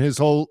on his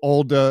whole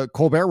old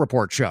Colbert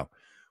Report show,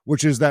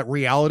 which is that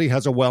reality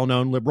has a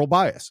well-known liberal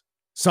bias.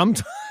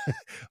 Sometimes,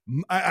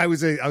 I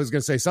was going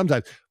to say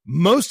sometimes,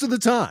 most of the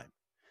time,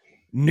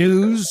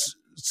 news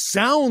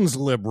sounds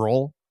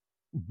liberal,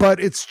 but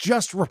it's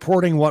just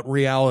reporting what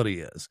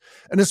reality is.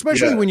 And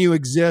especially when you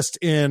exist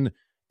in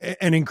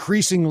an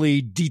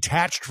increasingly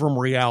detached from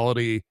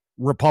reality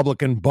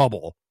Republican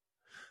bubble,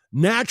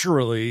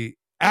 naturally,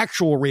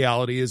 actual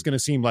reality is going to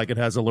seem like it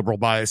has a liberal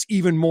bias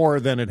even more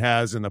than it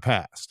has in the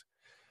past.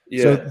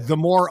 Yeah. So the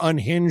more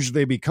unhinged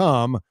they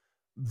become,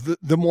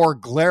 the more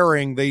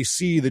glaring they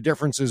see the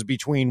differences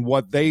between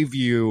what they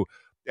view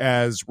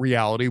as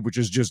reality, which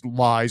is just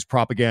lies,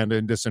 propaganda,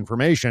 and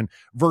disinformation,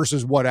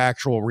 versus what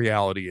actual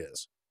reality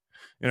is.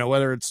 You know,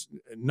 whether it's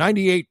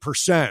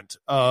 98%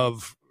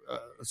 of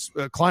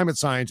climate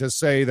scientists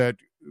say that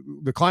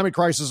the climate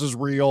crisis is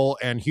real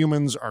and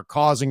humans are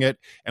causing it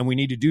and we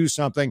need to do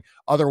something.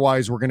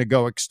 Otherwise, we're going to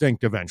go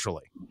extinct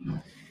eventually.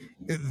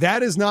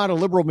 That is not a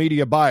liberal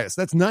media bias.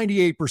 That's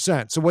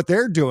 98%. So what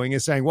they're doing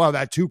is saying, well,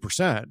 that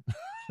 2%,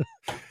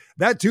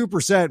 that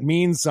 2%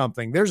 means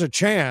something. There's a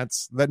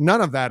chance that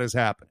none of that is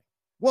happening.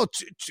 Well,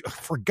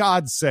 for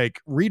God's sake,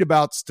 read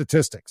about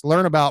statistics,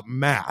 learn about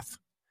math.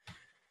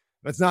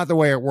 That's not the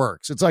way it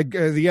works. It's like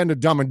the end of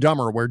Dumb and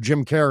Dumber, where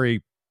Jim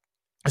Carrey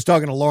is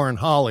talking to Lauren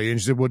Holly, and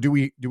she said, well, do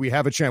we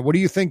have a chance? What do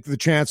you think the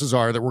chances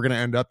are that we're going to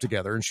end up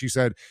together? And she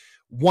said,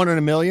 1 in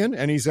a million.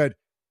 And he said,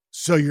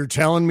 so you're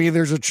telling me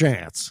there's a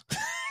chance?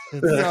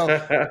 So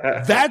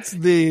that's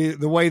the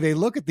way they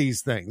look at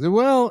these things.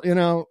 Well, you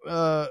know,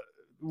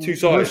 two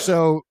sides.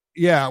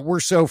 We're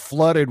so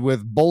flooded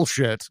with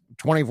bullshit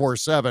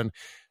 24/7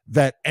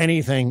 that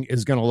anything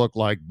is going to look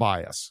like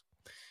bias.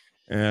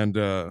 And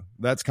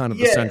that's kind of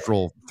the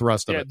central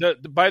thrust of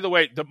it. By the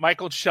way, the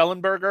Michael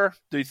Schellenberger,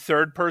 the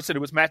third person, it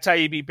was Matt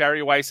Taibbi,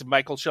 Barry Weiss, and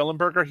Michael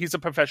Schellenberger. He's a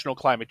professional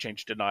climate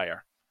change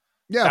denier.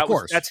 Yeah, of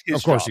course. That's his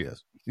Of course job. he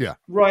is. Yeah.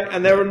 Right,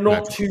 and there are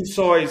not two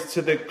sides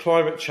to the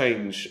climate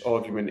change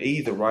argument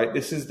either, right?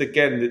 This is,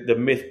 again, the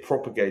myth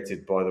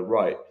propagated by the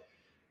right,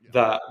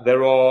 that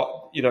there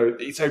are, you know,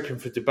 it's open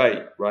for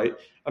debate, right?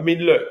 I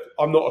mean, look,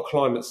 I'm not a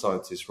climate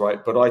scientist,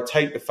 right? But I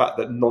take the fact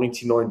that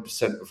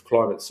 99% of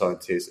climate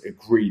scientists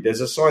agree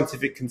there's a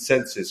scientific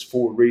consensus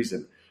for a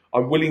reason.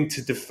 I'm willing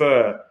to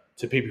defer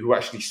to people who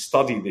actually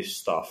study this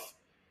stuff,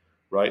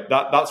 right?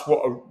 That's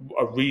what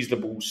a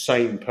reasonable,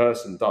 sane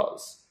person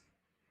does.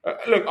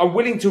 Look, I'm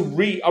willing to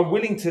read. I'm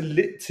willing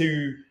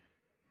to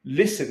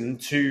listen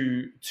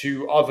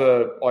to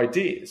other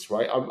ideas,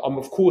 right? I'm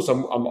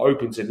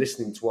open to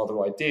listening to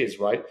other ideas,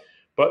 right?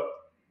 But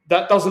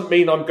that doesn't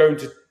mean I'm going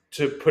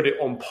to put it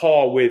on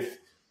par with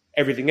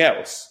everything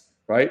else,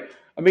 right?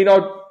 I mean,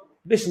 I'd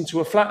listen to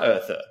a flat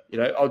earther, you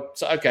know. I'd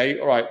say, okay,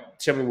 all right,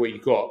 tell me what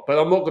you got, but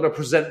I'm not going to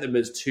present them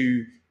as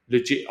two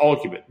legit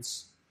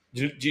arguments.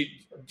 Do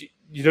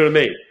you know what I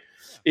mean?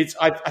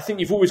 I think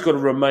you've always got to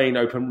remain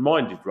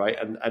open-minded, right?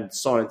 And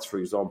science, for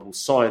example,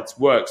 science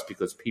works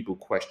because people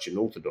question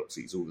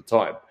orthodoxies all the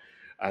time.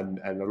 And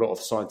a lot of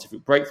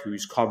scientific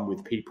breakthroughs come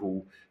with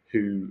people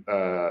who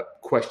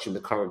question the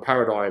current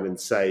paradigm and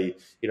say,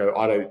 you know,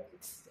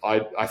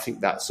 I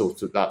think that's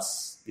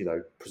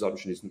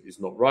presumption is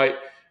not right.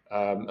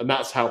 And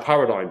that's how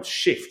paradigms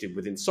shift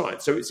within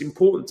science. So it's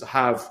important to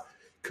have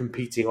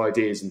competing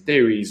ideas and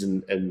theories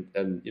and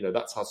you know,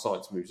 that's how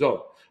science moves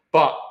on.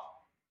 But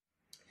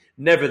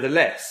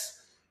nevertheless,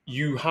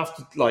 you have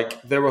to,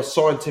 there are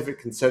scientific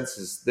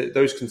consensus.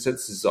 Those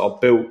consensuses are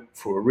built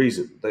for a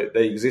reason.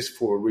 They exist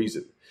for a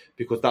reason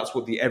because that's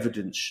what the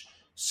evidence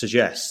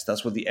suggests.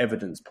 That's what the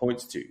evidence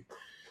points to.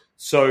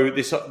 So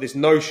this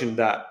notion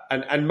that,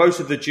 and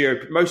most of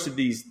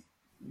these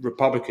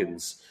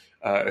Republicans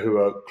who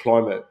are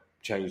climate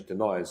change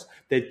deniers,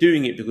 they're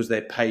doing it because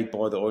they're paid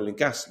by the oil and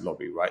gas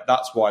lobby, right?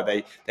 That's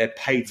why they're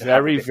paid to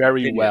very,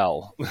 very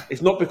well.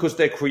 It's not because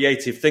they're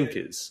creative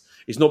thinkers.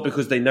 It's not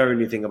because they know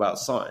anything about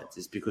science.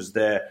 It's because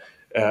their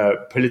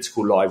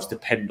political lives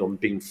depend on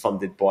being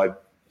funded by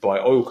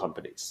oil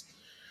companies,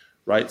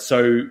 right?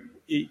 So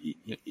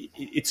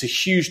it's a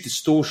huge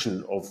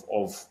distortion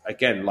of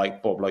again,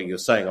 like Bob, like you're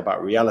saying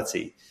about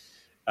reality,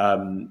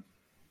 and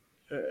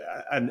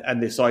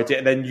this idea.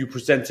 And then you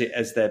present it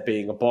as there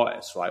being a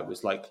bias, right? It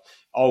was like,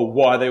 oh,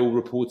 why are they all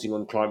reporting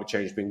on climate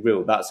change being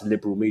real? That's a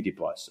liberal media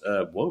bias.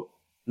 What?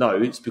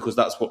 No, it's because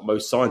that's what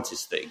most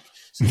scientists think.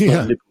 So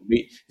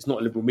it's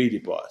not a liberal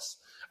media bias.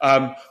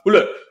 Well,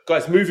 look,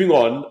 guys, moving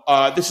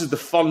on. This is the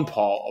fun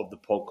part of the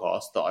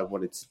podcast that I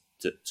wanted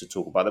to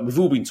talk about, that we've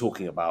all been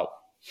talking about.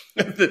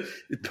 I don't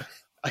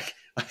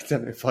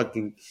know if I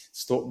can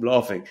stop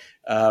laughing.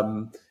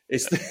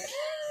 It's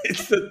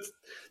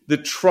the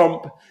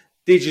Trump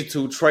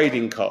digital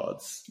trading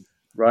cards,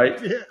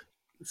 right? Yeah.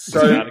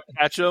 So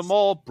catch them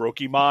all,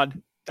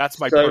 Brokemon. That's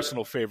my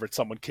personal favorite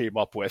someone came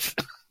up with.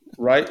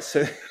 right?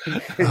 So,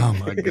 Oh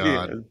my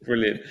God.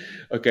 brilliant.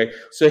 Okay,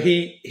 so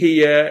he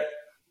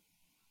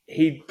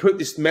put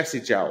this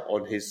message out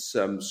on his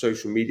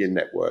social media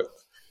network,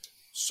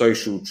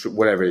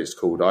 whatever it's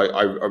called.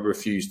 I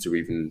refuse to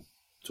even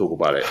talk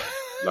about it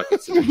like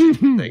it's a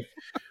legitimate thing,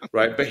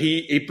 right? But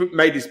he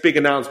made this big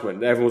announcement,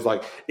 and everyone was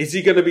like, "Is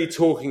he going to be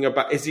talking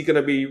about? Is he going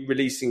to be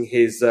releasing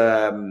his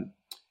info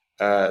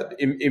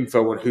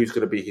on who's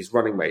going to be his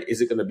running mate? Is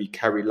it going to be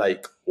Carrie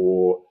Lake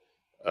or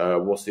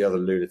what's the other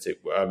lunatic,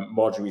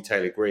 Marjorie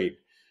Taylor Greene?"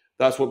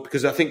 That's what,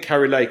 because I think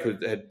Carrie Lake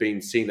had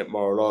been seen at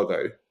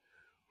Mar-a-Lago,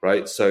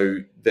 right? So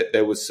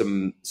there was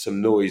some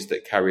noise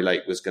that Carrie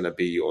Lake was going to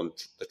be on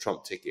the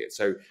Trump ticket.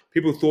 So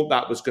people thought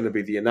that was going to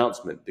be the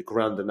announcement, the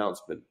grand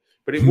announcement,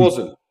 but it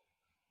wasn't.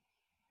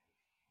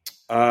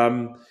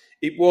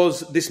 It was,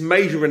 this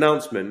major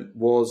announcement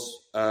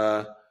was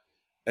a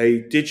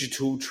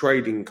digital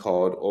trading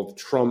card of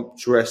Trump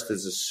dressed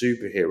as a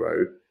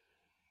superhero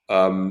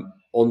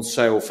on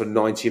sale for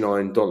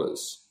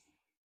 $99.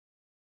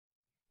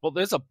 Well,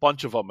 there's a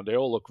bunch of them, and they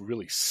all look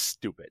really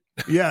stupid.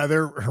 Yeah,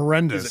 they're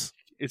horrendous.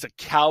 It's a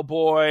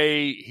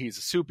cowboy. He's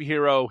a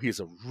superhero. He's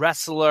a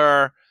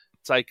wrestler.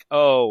 It's like,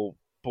 oh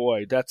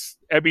boy,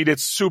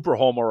 it's super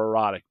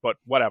homoerotic, but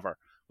whatever.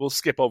 We'll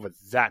skip over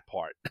that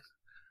part.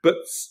 But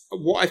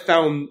what I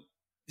found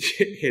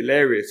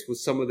hilarious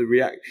was some of the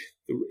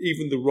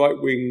even the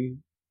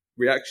right-wing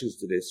reactions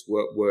to this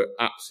were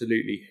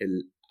absolutely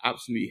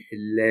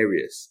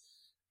hilarious.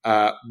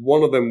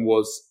 One of them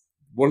was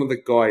one of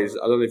the guys,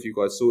 I don't know if you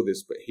guys saw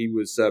this, but he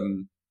was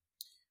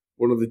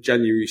one of the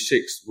January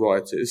 6th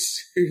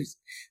rioters.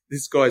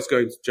 This guy's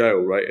going to jail,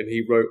 right? And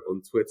he wrote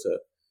on Twitter,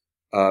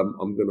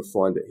 I'm going to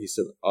find it. He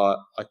said, I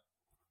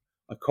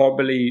can't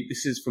believe,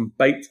 this is from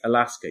Baked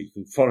Alaska. You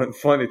can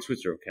find a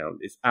Twitter account.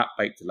 It's at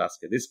Baked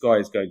Alaska. This guy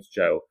is going to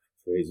jail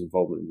for his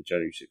involvement in the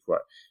January 6th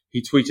riot.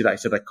 He tweeted that. He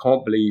said, I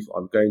can't believe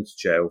I'm going to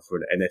jail for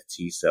an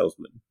NFT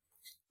salesman.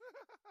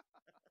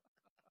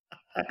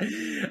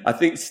 I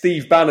think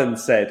Steve Bannon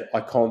said,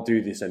 I can't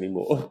do this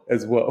anymore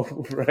as well,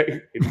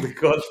 right? In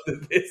regards to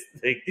this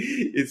thing.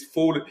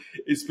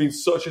 It's been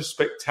such a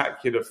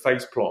spectacular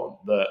faceplant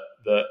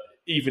that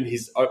even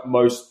his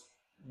most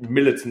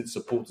militant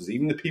supporters,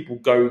 even the people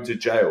going to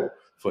jail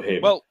for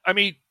him. Well, I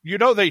mean,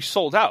 they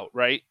sold out,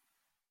 right?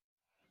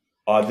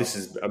 This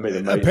is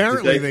amazing.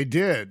 Apparently they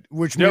did,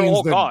 which they're means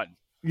all gone.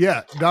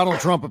 Yeah, Donald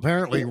Trump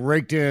apparently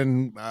raked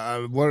in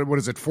what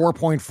is it,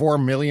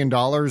 $4.4 million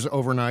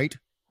overnight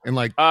in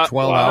like 12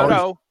 hours.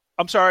 No,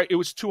 I'm sorry, it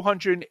was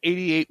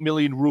 288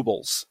 million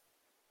rubles.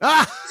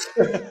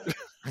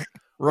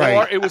 Right.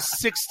 Or it was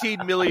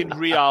 16 million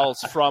reals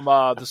from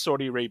the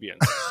Saudi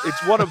Arabians.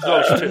 It's one of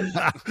those two.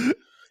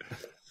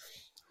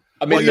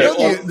 I mean,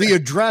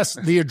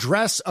 the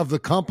address of the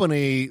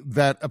company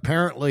that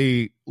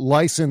apparently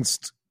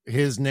licensed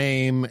his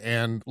name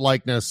and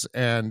likeness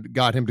and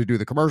got him to do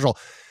the commercial,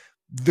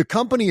 the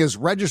company is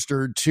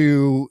registered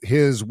to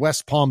his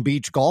West Palm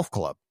Beach golf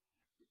club.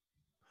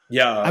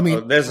 Yeah, I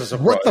mean, there's a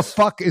surprise. What the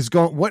fuck is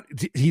going? What,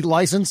 he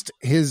licensed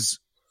his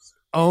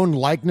own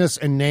likeness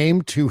and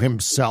name to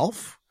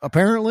himself?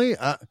 Apparently,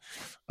 I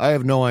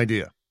have no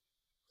idea.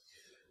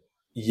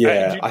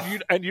 Yeah,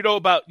 and you know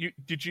about the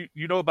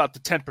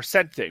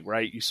 10% thing,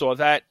 right? You saw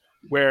that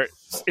where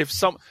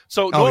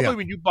normally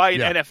when you buy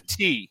an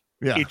NFT,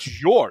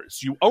 it's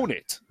yours, you own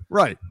it,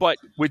 right? But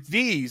with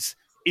these,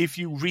 if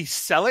you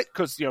resell it,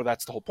 because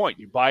that's the whole point,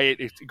 you buy it,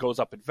 it goes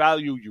up in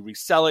value, you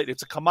resell it,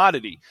 it's a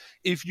commodity.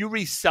 If you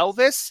resell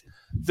this,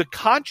 the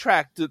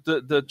contract,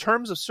 the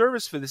terms of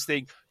service for this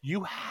thing,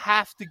 you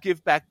have to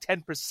give back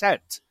 10%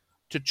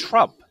 to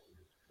Trump.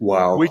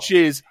 Wow, which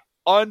is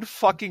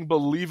unfucking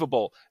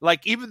believable.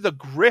 Like, even the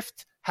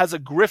grift has a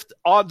grift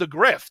on the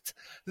grift.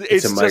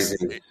 It's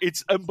amazing.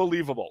 It's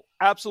unbelievable.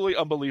 Absolutely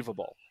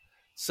unbelievable.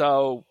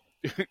 So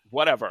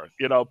whatever,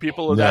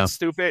 people are that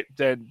stupid,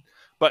 then,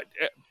 but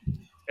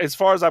as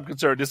far as I'm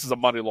concerned, this is a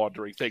money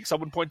laundering thing.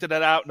 Someone pointed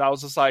that out, and I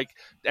was just like,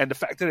 and the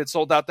fact that it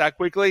sold out that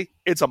quickly,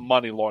 it's a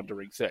money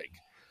laundering thing.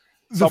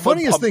 The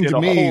funniest thing to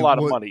me, a whole lot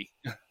of money.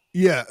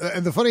 Yeah,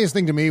 and the funniest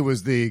thing to me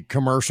was the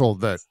commercial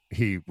that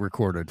he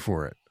recorded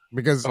for it.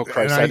 Because I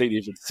didn't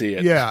even see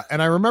it. Yeah,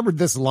 and I remembered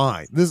this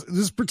line.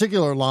 This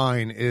particular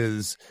line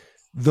is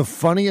the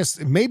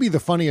funniest, maybe the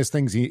funniest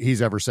things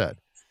he's ever said.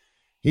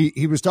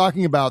 He was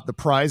talking about the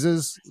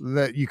prizes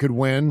that you could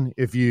win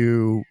if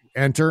you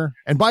enter.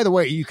 And by the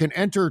way, you can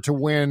enter to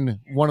win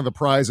one of the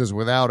prizes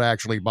without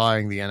actually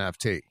buying the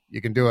NFT.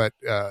 You can do it,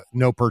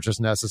 no purchase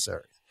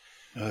necessary.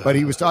 But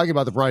he was talking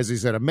about the prizes. He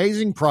said,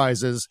 amazing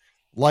prizes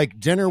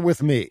like dinner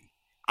with me.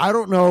 I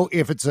don't know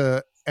if it's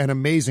an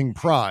amazing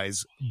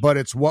prize, but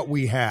it's what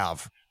we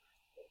have.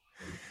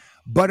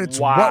 What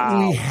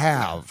we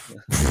have.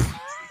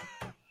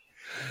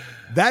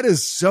 That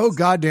is so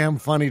goddamn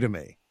funny to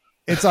me.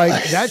 It's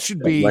like, that should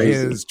be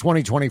his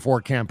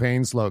 2024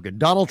 campaign slogan.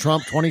 Donald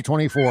Trump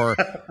 2024,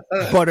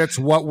 but it's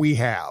what we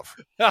have.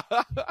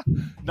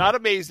 Not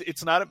amazing.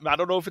 It's not, I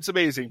don't know if it's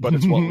amazing, but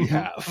it's what we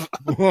have.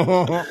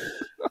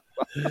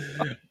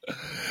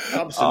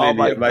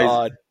 Absolutely amazing.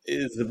 God.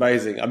 It's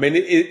amazing. I mean,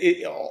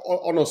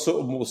 on a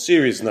sort of more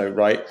serious note,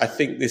 right? I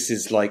think this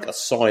is like a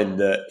sign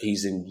that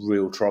he's in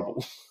real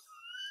trouble,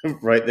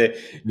 right? There,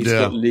 he's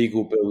got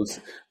legal bills.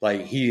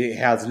 Like he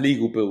has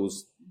legal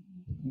bills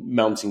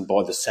mounting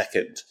by the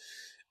second,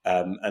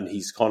 and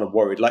he's kind of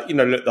worried. Like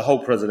look, the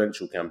whole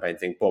presidential campaign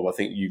thing, Bob. I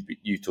think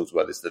you talked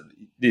about this. That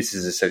this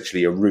is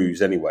essentially a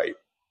ruse anyway.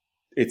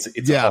 It's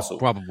a hustle,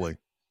 probably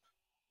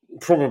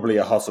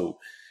a hustle.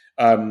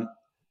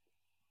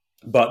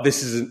 But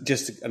this is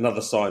just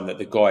another sign that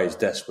the guy is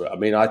desperate. I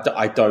mean, I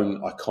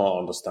can't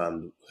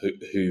understand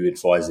who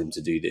advised him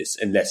to do this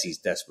unless he's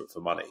desperate for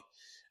money.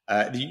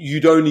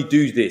 You'd only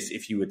do this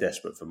if you were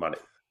desperate for money.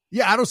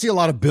 Yeah, I don't see a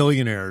lot of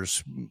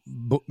billionaires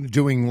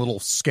doing little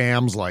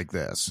scams like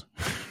this.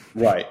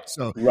 Right.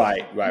 So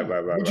right.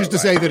 Just to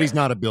say that he's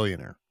not a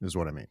billionaire is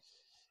what I mean.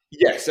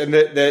 Yes, and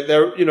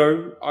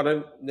they're I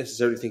don't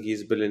necessarily think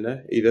he's a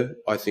billionaire either.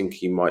 I think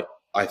he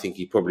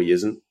probably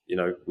isn't.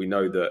 We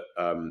know that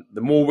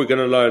the more we're going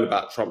to learn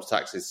about Trump's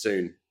taxes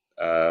soon,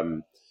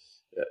 we're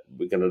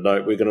going to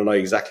know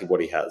exactly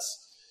what he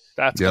has.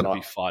 That's going to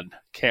be fun.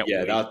 Can't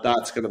wait. Yeah,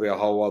 that's going to be a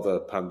whole other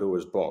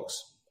Pandora's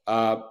box.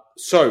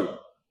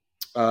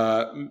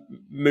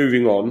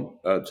 Moving on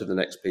to the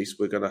next piece,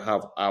 we're going to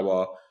have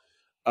our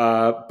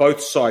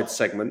both sides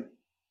segment.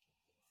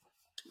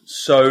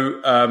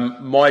 So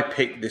my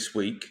pick this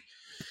week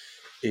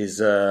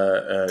is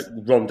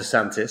Ron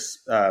DeSantis.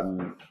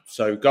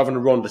 So Governor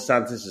Ron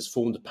DeSantis has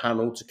formed a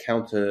panel to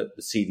counter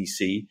the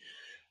CDC.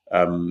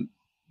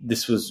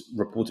 This was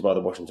reported by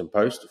the Washington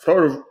Post.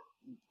 Florida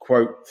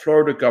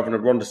Governor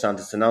Ron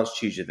DeSantis announced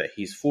Tuesday that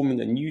he's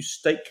forming a new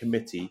state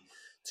committee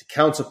to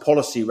counter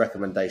policy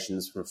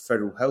recommendations from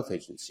federal health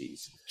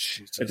agencies.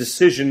 Jesus. A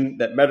decision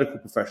that medical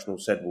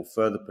professionals said will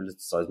further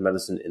politicize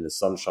medicine in the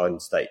Sunshine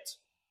State.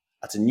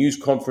 At a news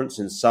conference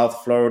in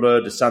South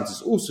Florida,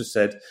 DeSantis also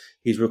said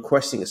he's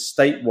requesting a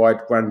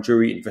statewide grand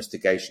jury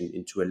investigation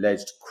into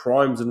alleged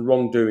crimes and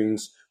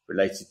wrongdoings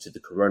related to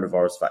the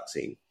coronavirus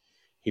vaccine.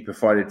 He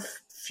provided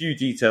few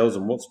details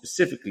on what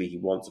specifically he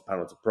wants a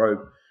panel to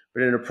probe,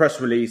 but in a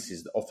press release,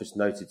 his office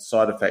noted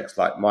side effects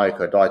like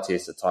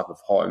myocarditis, a type of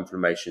heart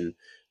inflammation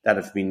that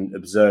have been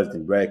observed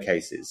in rare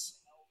cases.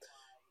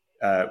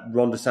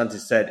 Ron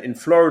DeSantis said, in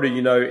Florida,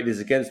 it is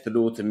against the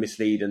law to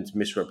mislead and to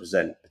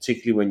misrepresent,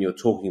 particularly when you're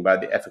talking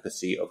about the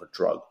efficacy of a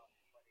drug.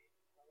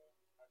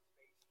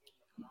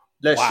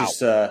 Let's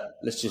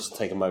just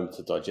take a moment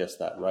to digest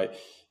that, right?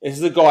 This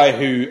is a guy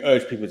who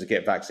urged people to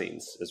get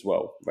vaccines as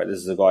well, right? This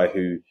is a guy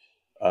who...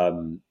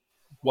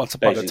 once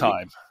upon a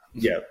time.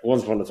 Yeah,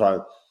 once upon a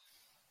time.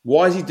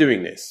 Why is he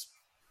doing this?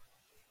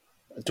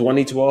 Do I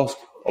need to ask?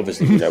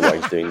 Obviously, you know why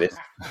he's doing this.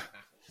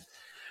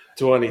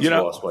 Do I need to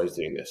ask why he's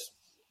doing this?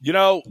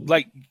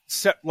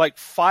 Like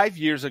 5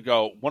 years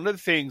ago, one of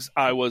the things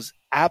I was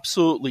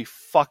absolutely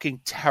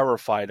fucking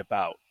terrified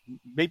about,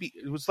 maybe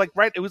it was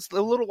it was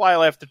a little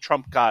while after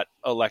Trump got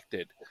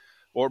elected,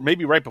 or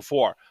maybe right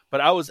before,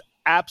 but I was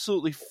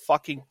absolutely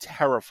fucking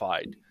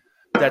terrified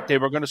that they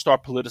were going to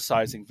start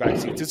politicizing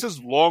vaccines. This is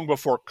long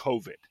before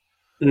COVID.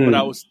 But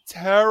I was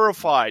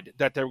terrified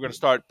that they were going to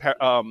start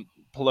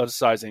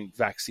politicizing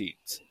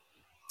vaccines.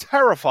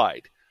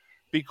 Terrified,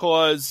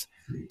 because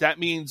that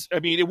means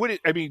it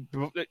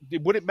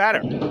wouldn't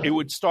matter. It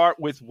would start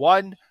with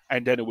one,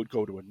 and then it would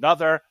go to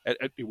another, and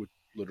it would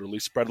literally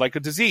spread like a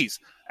disease.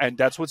 And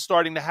that's what's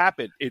starting to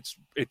happen. It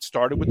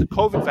started with the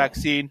COVID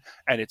vaccine,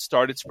 and it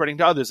started spreading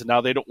to others. And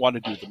now they don't want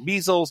to do the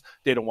measles,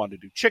 they don't want to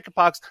do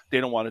chickenpox,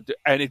 they don't want to do,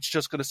 and it's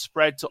just going to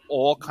spread to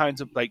all kinds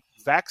of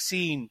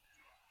vaccine.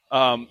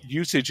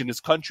 Usage in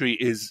this country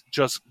is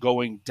just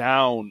going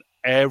down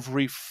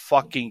every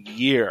fucking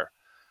year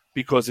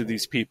because of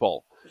these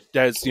people.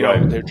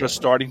 They're just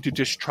starting to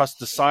distrust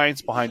the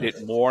science behind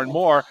it more and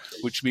more,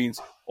 which means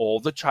all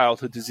the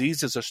childhood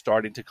diseases are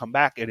starting to come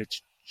back, and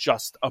it's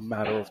just a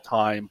matter of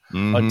time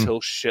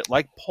until shit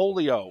like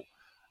polio.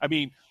 I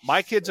mean,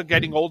 my kids are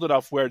getting old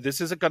enough where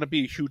this isn't going to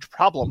be a huge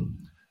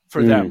problem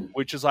for them,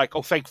 which is like,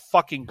 oh, thank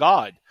fucking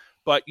God.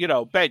 But,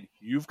 Ben,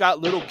 you've got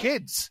little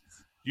kids.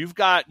 You've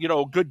got,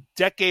 a good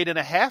decade and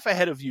a half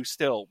ahead of you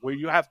still where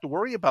you have to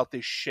worry about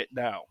this shit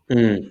now.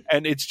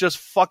 And it's just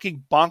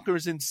fucking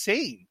bonkers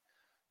insane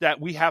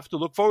that we have to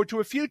look forward to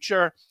a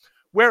future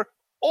where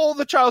all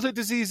the childhood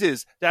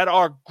diseases that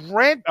our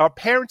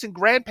parents and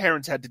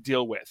grandparents had to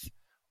deal with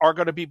are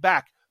going to be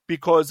back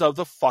because of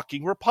the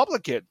fucking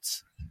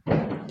Republicans.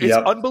 It's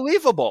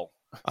unbelievable.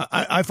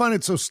 I find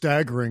it so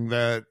staggering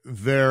that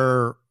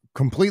they're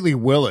completely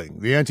willing.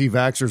 The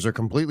anti-vaxxers are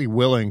completely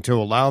willing to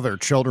allow their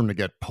children to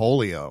get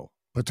polio,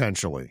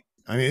 potentially.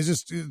 I mean,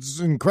 it's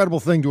an incredible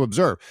thing to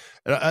observe.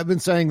 I've been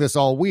saying this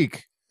all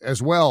week as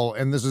well,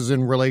 and this is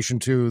in relation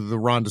to the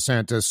Ron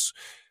DeSantis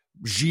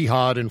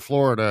jihad in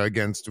Florida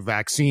against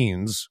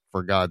vaccines,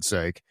 for God's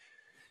sake,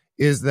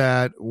 is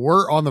that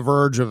we're on the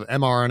verge of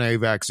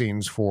mRNA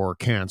vaccines for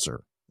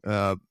cancer,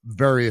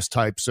 various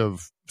types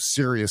of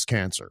serious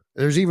cancer.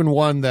 There's even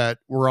one that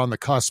we're on the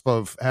cusp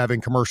of having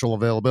commercial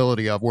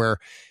availability of, where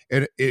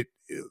it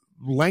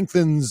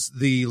lengthens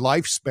the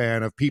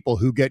lifespan of people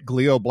who get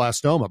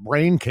glioblastoma,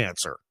 brain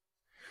cancer.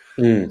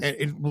 And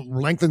it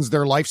lengthens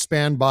their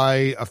lifespan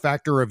by a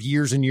factor of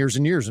years and years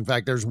and years. In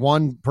fact, there's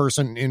one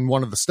person in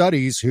one of the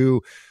studies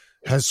who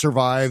has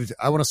survived,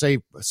 I want to say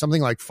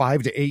something like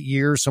 5 to 8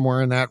 years,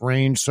 somewhere in that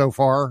range so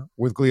far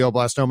with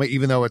glioblastoma,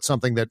 even though it's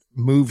something that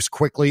moves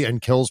quickly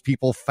and kills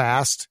people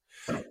fast.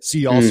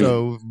 See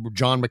also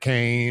John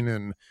McCain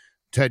and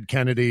Ted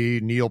Kennedy,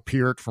 Neil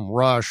Peart from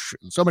Rush,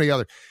 and so many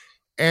other.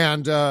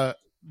 And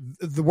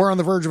we're on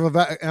the verge of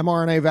a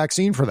mRNA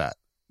vaccine for that.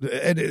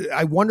 And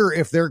I wonder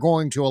if they're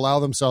going to allow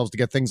themselves to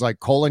get things like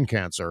colon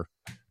cancer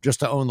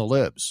just to own the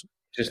libs.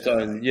 Just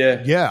own,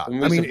 yeah. Yeah.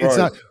 I mean, it's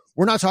not,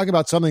 we're not talking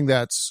about something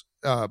that's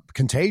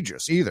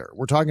contagious either.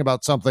 We're talking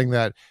about something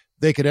that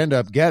they could end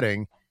up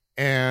getting.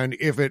 And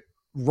if it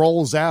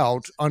rolls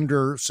out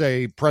under,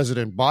 say,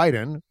 President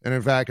Biden, and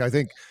in fact, I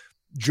think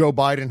Joe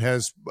Biden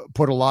has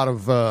put a lot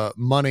of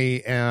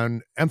money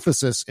and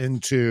emphasis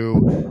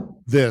into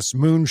this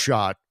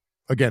moonshot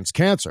against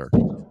cancer.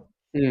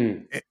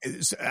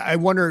 I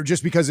wonder,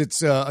 just because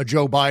it's a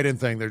Joe Biden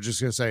thing, they're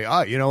just going to say,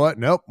 you know what?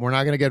 Nope, we're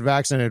not going to get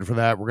vaccinated for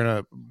that. We're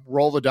going to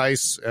roll the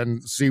dice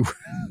and see.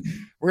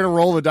 We're going to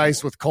roll the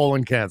dice with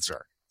colon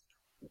cancer.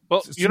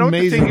 Well, it's you know what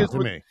the thing is to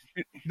me.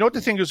 You know what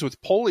the thing is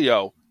with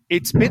polio?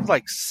 It's been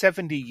like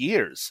 70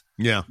 years.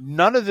 Yeah.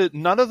 None of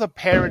the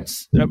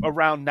parents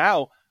around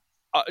now,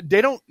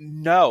 they don't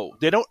know.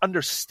 They don't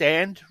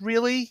understand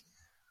really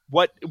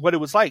what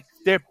it was like.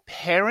 Their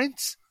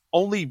parents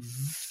only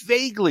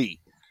vaguely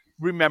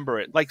remember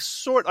it.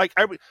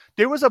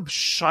 There was a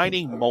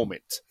shining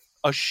moment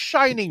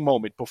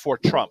before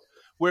Trump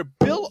where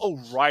Bill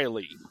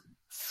O'Reilly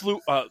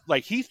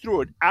he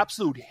threw an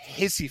absolute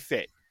hissy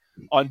fit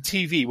on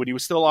TV when he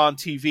was still on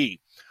TV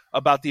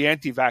about the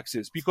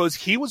anti-vaxxers because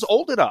he was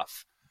old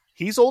enough.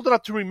 He's old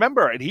enough to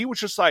remember, and he was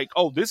just like,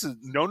 "Oh, this is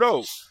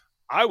no.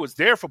 I was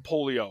there for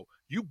polio.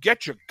 You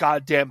get your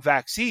goddamn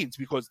vaccines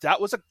because that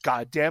was a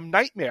goddamn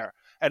nightmare."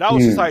 And I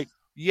was just like,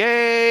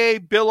 "Yay,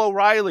 Bill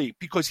O'Reilly,"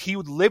 because he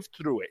lived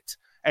through it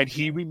and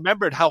he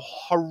remembered how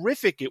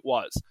horrific it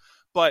was.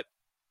 But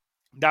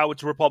now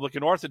it's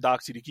Republican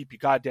orthodoxy to keep your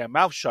goddamn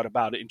mouth shut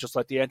about it and just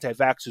let the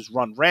anti-vaxxers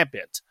run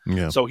rampant.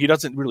 Yeah. So he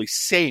doesn't really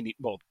say any.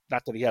 Well,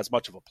 not that he has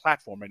much of a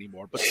platform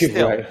anymore, but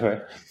still.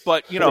 Right.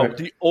 But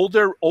the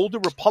older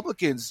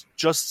Republicans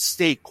just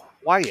stay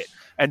quiet,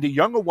 and the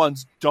younger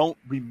ones don't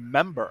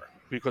remember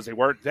because they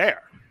weren't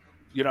there.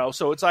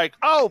 So it's like,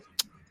 oh,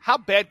 how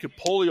bad could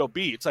polio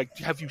be? It's like,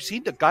 have you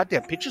seen the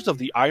goddamn pictures of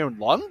the iron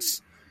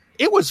lungs?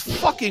 It was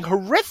fucking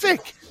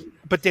horrific.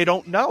 But they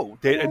don't know.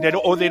 They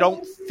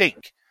don't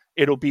think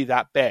it'll be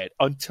that bad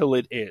until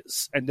it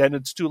is. And then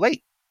it's too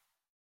late.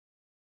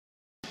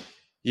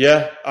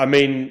 Yeah, I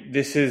mean,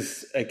 this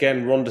is,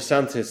 again, Ron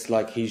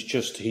DeSantis,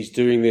 he's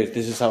doing this.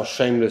 This is how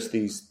shameless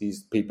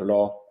these people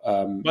are.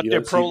 But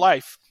they're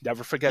pro-life.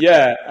 Never forget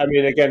that. that. I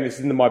mean, again, this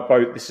is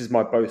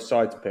my both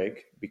sides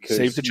pick. Because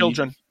save the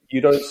children.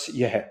 You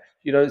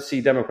don't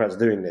see Democrats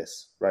doing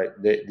this, right?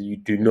 You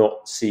do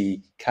not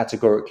see,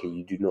 categorically,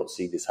 you do not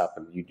see this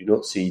happen. You do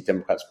not see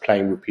Democrats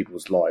playing with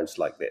people's lives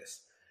like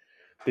this.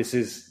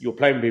 You're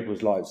playing with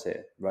people's lives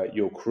here, right?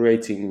 You're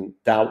creating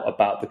doubt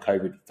about the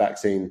COVID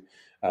vaccine.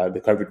 The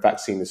COVID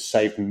vaccine has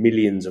saved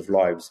millions of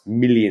lives,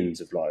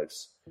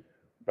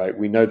 right?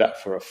 We know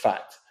that for a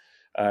fact.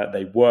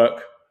 They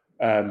work.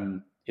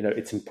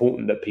 It's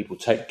important that people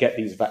get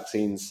these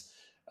vaccines.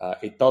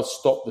 It does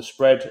stop the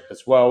spread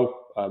as well.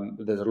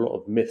 There's a lot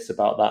of myths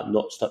about that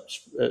not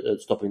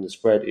stopping the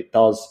spread. It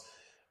does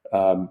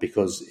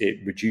because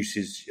it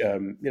reduces,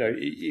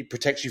 it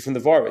protects you from the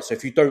virus. So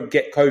if you don't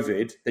get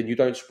COVID, then you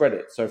don't spread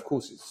it. So of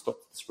course it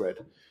stops the spread.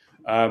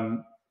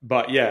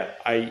 But yeah,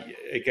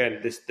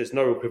 there's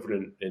no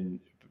equivalent in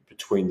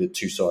between the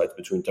two sides,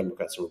 between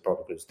Democrats and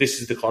Republicans.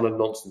 This is the kind of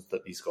nonsense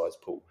that these guys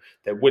pull.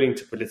 They're willing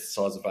to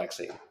politicize a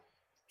vaccine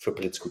for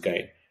political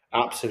gain.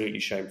 Absolutely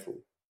shameful.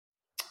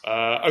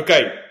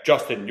 Okay,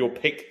 Justin, your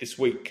pick this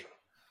week.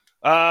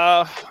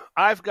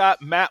 I've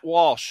got Matt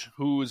Walsh,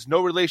 who is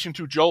no relation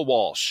to Joe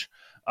Walsh.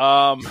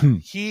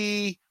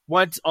 He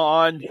went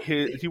on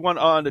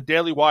the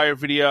Daily Wire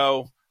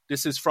video.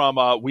 This is from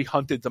We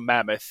Hunted the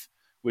Mammoth,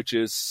 which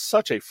is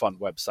such a fun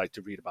website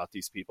to read about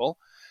these people.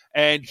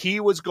 And he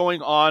was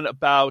going on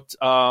about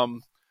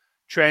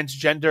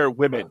transgender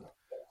women.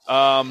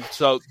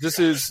 So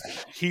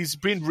he's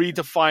been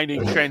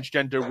redefining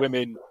transgender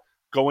women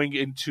going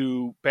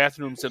into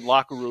bathrooms and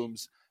locker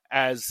rooms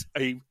as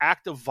an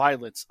act of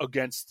violence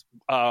against,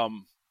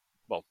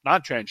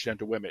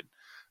 non-transgender women.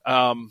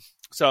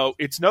 So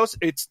it's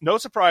no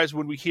surprise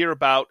when we hear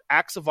about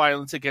acts of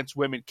violence against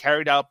women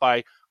carried out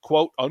by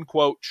quote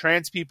unquote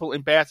trans people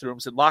in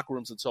bathrooms and locker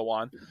rooms and so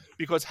on,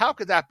 because how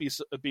could that be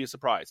a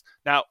surprise?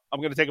 Now, I'm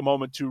going to take a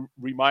moment to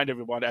remind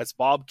everyone, as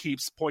Bob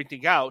keeps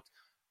pointing out,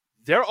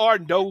 there are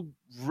no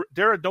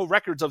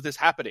records of this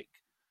happening.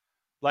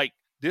 Like,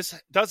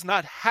 this does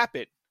not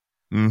happen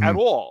at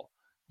all.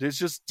 There's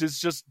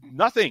just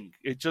nothing.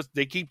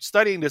 They keep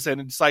studying this,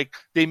 and it's like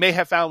they may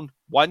have found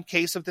one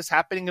case of this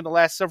happening in the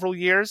last several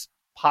years,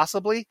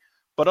 possibly,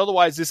 But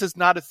otherwise, this is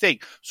not a thing.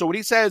 So when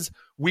he says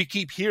we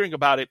keep hearing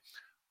about it,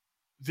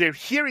 they're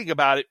hearing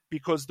about it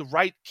because the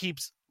right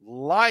keeps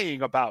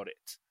lying about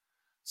it.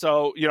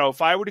 So,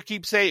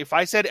 if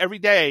I said every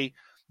day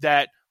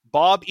that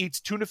Bob eats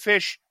tuna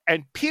fish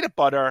and peanut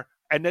butter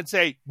and then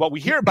say, well, we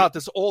hear about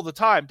this all the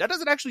time, that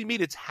doesn't actually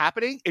mean it's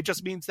happening. It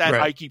just means that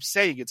I keep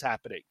saying it's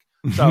happening.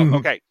 So,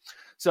 okay.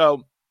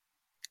 So,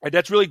 and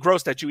that's really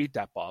gross that you eat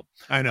that, Bob.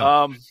 I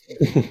know.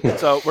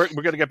 So we're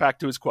going to get back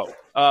to his quote.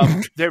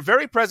 Their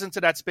very presence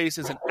in that space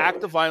is an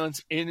act of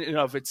violence in and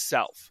of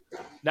itself.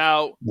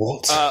 Now,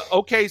 what?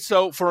 Okay,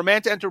 so for a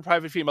man to enter a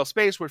private female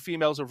space where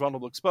females are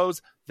vulnerable,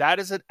 exposed, that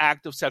is an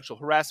act of sexual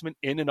harassment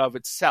in and of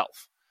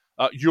itself.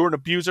 You're an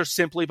abuser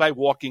simply by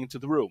walking into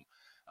the room.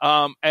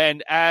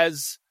 And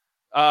as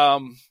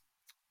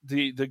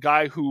the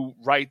guy who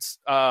writes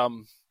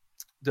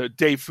the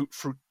Dave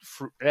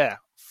Frutal,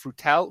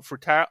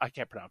 I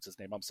can't pronounce his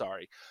name, I'm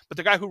sorry. But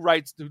the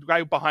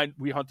guy behind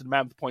We Hunted the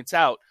Mammoth points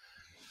out,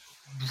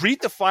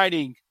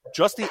 redefining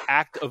just the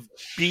act of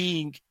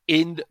being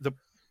in the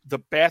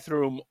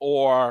bathroom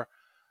or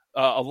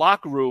a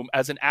locker room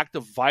as an act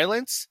of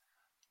violence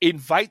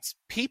invites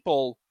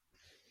people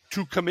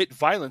to commit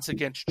violence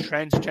against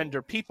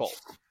transgender people.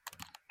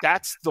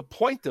 That's the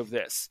point of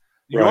this.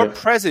 Your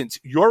presence,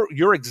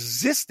 your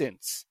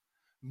existence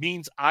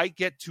means I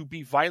get to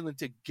be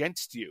violent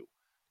against you.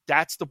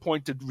 That's the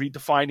point of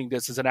redefining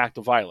this as an act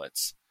of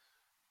violence.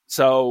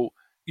 So,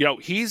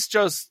 he's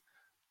just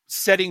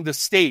setting the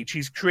stage.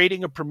 He's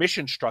creating a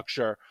permission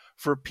structure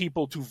for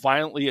people to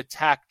violently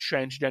attack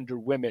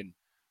transgender women,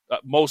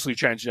 mostly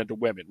transgender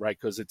women, right?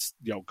 Because it's,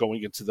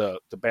 going into the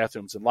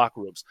bathrooms and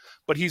locker rooms.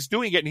 But he's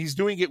doing it, and he's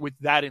doing it with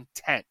that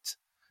intent.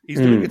 He's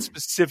doing it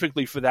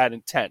specifically for that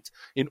intent,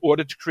 in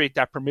order to create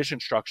that permission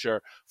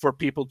structure for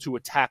people to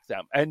attack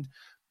them. And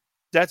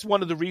that's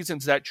one of the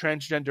reasons that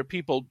transgender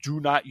people do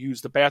not use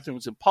the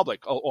bathrooms in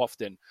public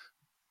often,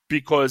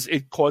 because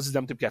it causes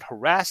them to get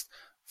harassed,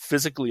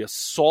 physically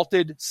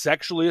assaulted,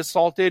 sexually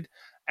assaulted,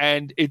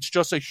 and it's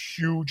just a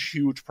huge,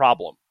 huge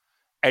problem.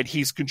 And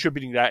he's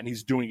contributing to that, and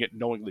he's doing it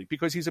knowingly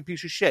because he's a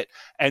piece of shit.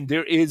 And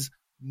there is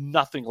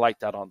nothing like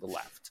that on the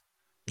left.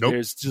 Nope.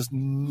 There's just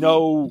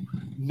no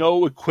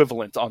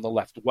equivalent on the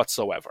left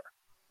whatsoever.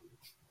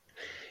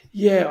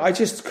 Yeah, I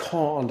just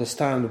can't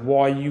understand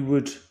why you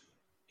would.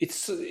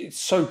 It's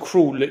so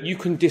cruel. Look, you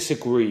can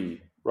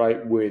disagree,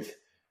 right, with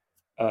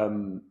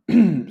some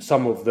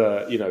of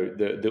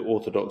the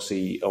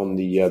orthodoxy on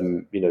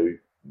the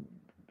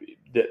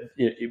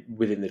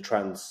within the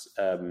trans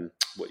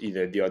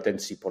the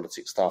identity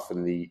politics stuff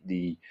and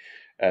the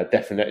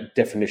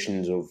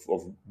definitions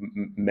of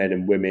men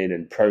and women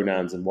and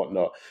pronouns and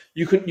whatnot.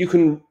 You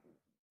can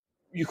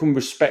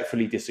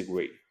respectfully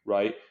disagree,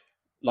 right?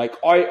 Like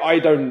look,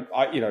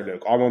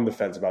 I'm on the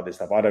fence about this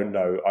stuff. I don't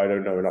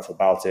know enough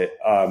about it.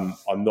 I'm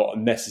not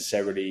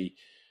necessarily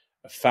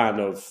a fan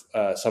of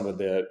some of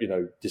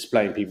the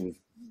displaying people's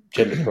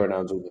gender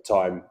pronouns all the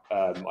time.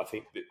 I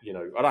think that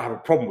I don't have a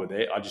problem with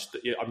it. I'm just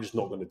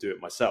not going to do it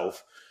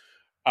myself.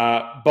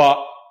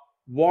 But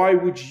why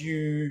would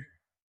you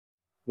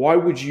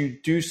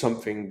do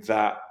something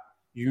that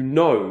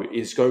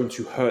is going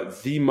to hurt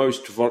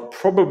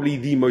probably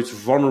the most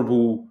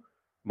vulnerable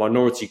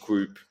minority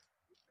group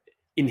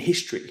in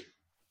history,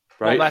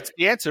 right? Well, that's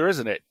the answer,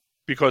 isn't it?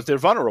 Because they're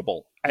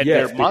vulnerable and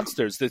they're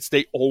monsters.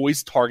 They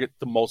always target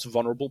the most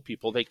vulnerable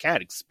people they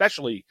can,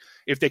 especially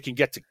if they can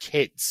get to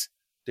kids.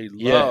 They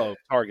love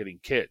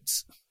targeting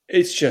kids.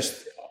 It's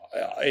just,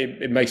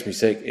 it makes me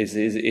sick.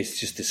 It's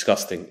just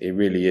disgusting. It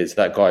really is.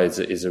 That guy is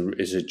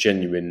a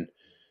genuine.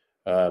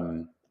 I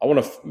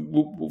want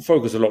to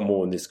focus a lot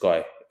more on this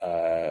guy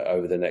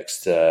over the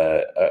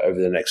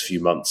next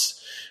few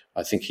months.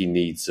 I think he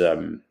needs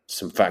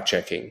some fact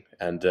checking,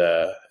 and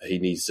he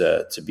needs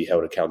to be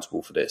held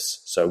accountable for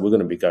this. So we're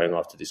going to be going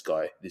after this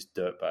guy, this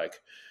dirtbag.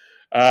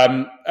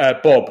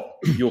 Bob,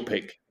 your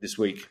pick this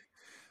week.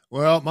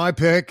 Well, my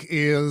pick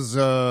is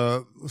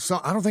I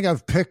don't think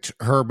I've picked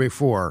her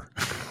before.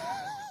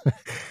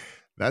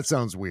 That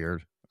sounds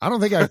weird. I don't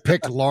think I've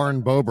picked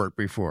Lauren Boebert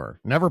before.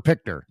 Never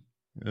picked her.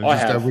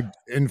 I would,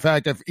 in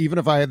fact, even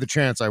if I had the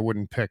chance, I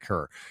wouldn't pick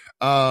her.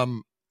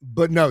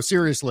 But no,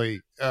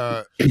 seriously,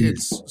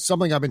 it's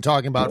something I've been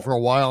talking about for a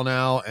while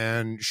now,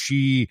 and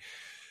she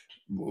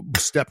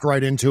stepped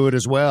right into it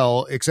as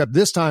well, except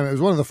this time it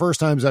was one of the first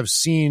times I've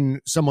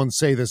seen someone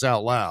say this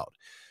out loud.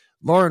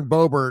 Lauren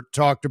Boebert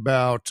talked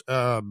about,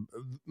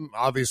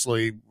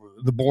 obviously,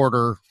 the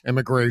border,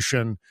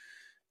 immigration,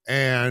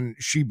 and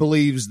she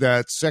believes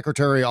that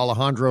Secretary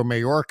Alejandro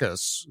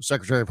Mayorkas,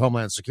 Secretary of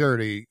Homeland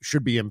Security,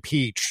 should be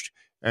impeached,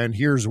 and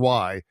here's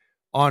why.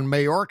 On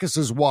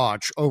Mayorkas's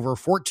watch, over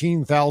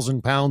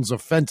 14,000 pounds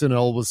of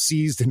fentanyl was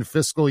seized in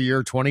fiscal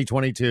year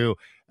 2022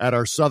 at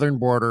our southern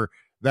border.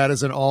 That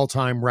is an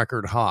all-time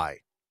record high.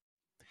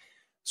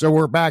 So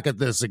we're back at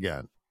this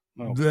again.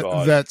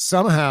 That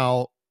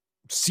somehow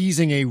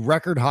seizing a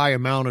record high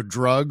amount of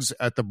drugs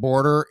at the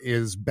border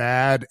is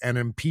bad and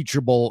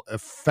impeachable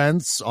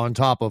offense on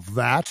top of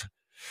that.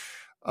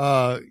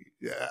 I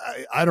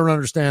don't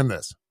understand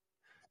this.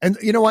 And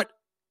you know what?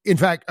 In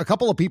fact, a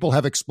couple of people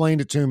have explained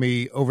it to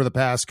me over the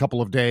past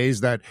couple of days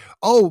that,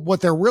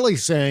 what they're really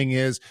saying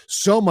is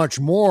so much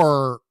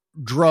more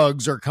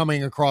drugs are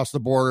coming across the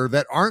border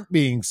that aren't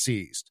being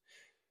seized.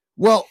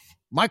 Well,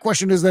 my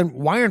question is then,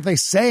 why aren't they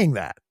saying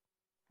that?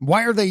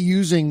 Why are they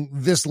using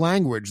this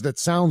language that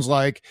sounds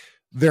like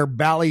they're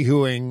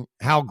ballyhooing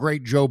how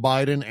great Joe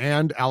Biden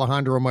and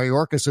Alejandro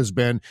Mayorkas has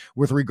been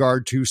with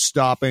regard to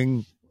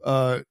stopping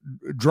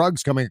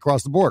drugs coming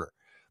across the border?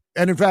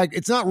 And in fact,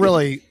 it's not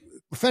really,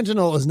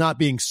 fentanyl is not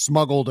being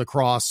smuggled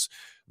across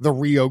the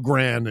Rio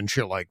Grande and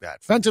shit like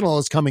that. Fentanyl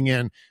is coming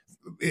in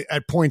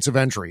at points of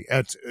entry,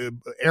 at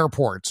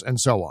airports and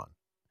so on.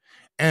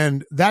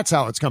 And that's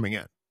how it's coming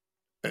in.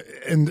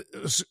 And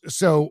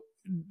so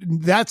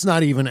that's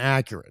not even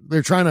accurate.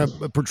 They're trying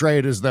to portray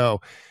it as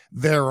though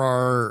there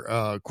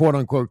are quote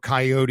unquote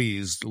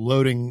coyotes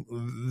loading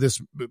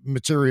this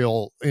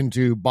material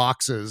into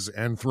boxes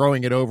and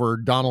throwing it over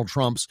Donald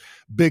Trump's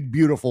big,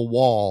 beautiful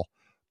wall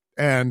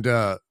and,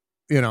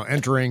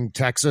 entering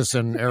Texas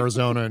and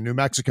Arizona and New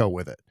Mexico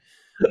with it,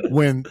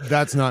 when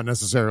that's not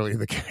necessarily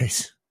the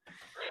case.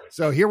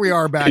 So here we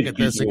are back at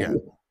this again.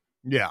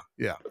 Yeah.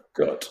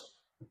 God.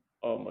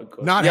 Oh my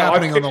God. Not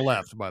happening on the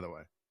left, by the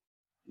way.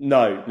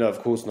 No, of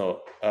course not.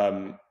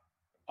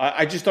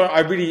 I just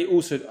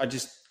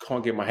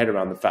can't get my head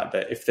around the fact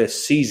that if they're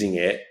seizing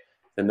it,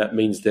 then that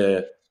means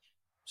they're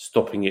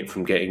stopping it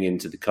from getting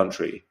into the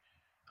country.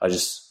 I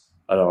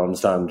don't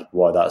understand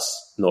why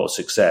that's not a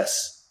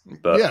success.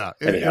 But yeah,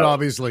 it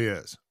obviously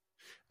is.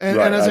 And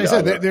as I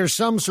said, there's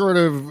some sort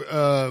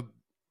of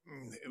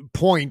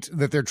point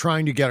that they're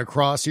trying to get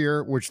across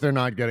here, which they're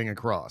not getting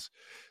across.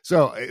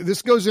 So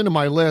this goes into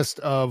my list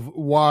of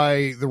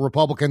why the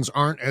Republicans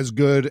aren't as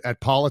good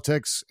at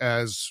politics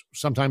as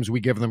sometimes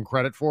we give them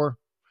credit for.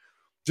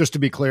 Just to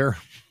be clear,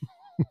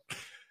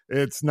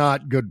 it's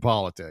not good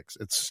politics.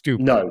 It's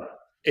stupid. No,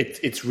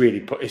 it's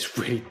really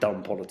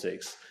dumb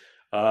politics.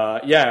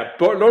 But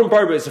Lauren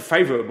Boebert is a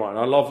favorite of mine.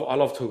 I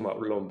love talking about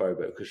Lauren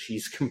Boebert because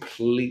she's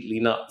completely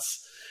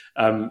nuts.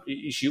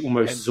 She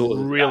almost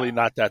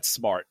not that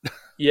smart.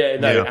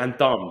 And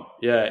dumb.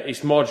 Yeah,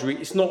 it's Marjorie.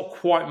 It's not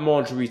quite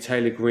Marjorie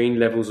Taylor Greene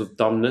levels of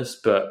dumbness,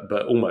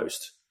 but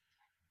almost.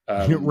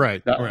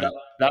 Right.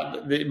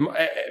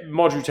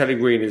 Marjorie Taylor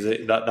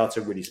Greene that's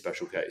a really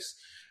special case.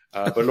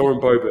 But Lauren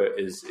Boebert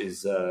is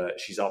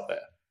she's up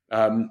there.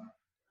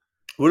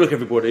 Well, look,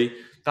 everybody,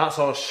 that's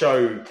our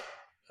show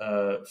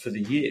for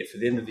the year, for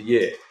the end of the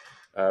year.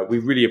 We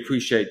really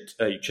appreciate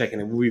you checking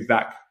in. We'll be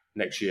back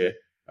next year.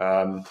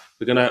 We're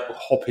going to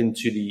hop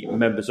into the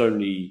members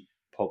only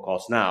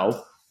podcast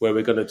now, where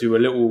we're going to do a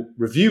little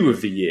review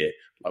of the year,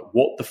 like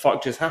what the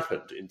fuck just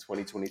happened in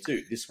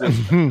 2022. This was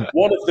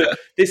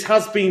this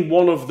has been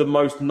one of the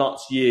most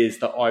nuts years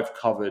that I've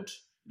covered,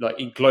 like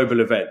in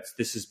global events.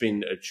 This has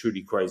been a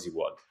truly crazy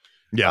one.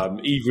 Yeah,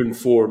 even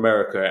for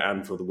America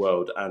and for the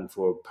world and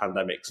for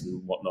pandemics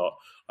and whatnot.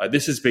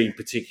 This has been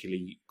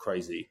particularly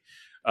crazy.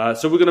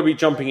 So we're going to be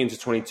jumping into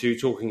 22,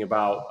 talking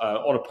about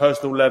on a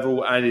personal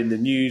level and in the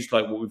news,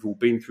 like what we've all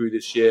been through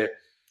this year.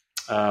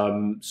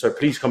 So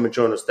please come and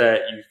join us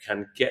there. You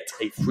can get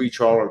a free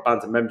trial on a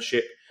Banter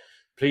membership.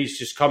 Please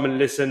just come and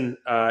listen.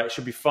 It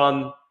should be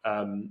fun.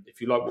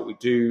 If you like what we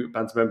do,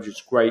 Banter membership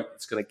is great.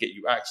 It's going to get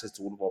you access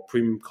to all of our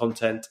premium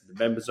content, the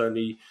members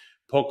only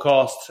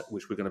podcast,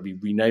 which we're going to be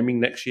renaming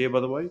next year, by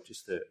the way,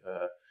 just a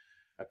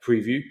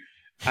preview.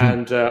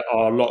 And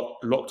our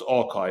locked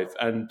archive.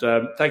 And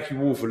thank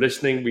you all for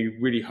listening. We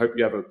really hope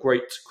you have a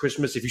great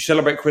Christmas, if you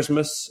celebrate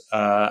Christmas,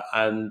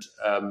 and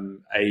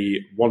a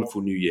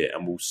wonderful New Year.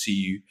 And we'll see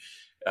you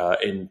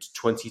in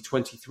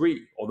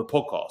 2023 on the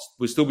podcast.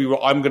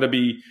 I'm going to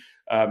be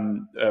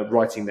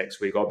writing next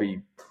week. I'll be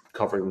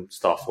covering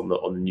stuff on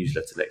the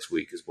newsletter next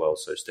week as well.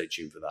 So stay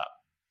tuned for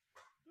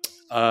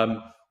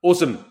that.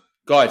 Awesome.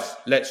 Guys,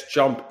 let's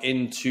jump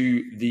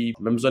into the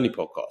Members Only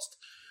podcast.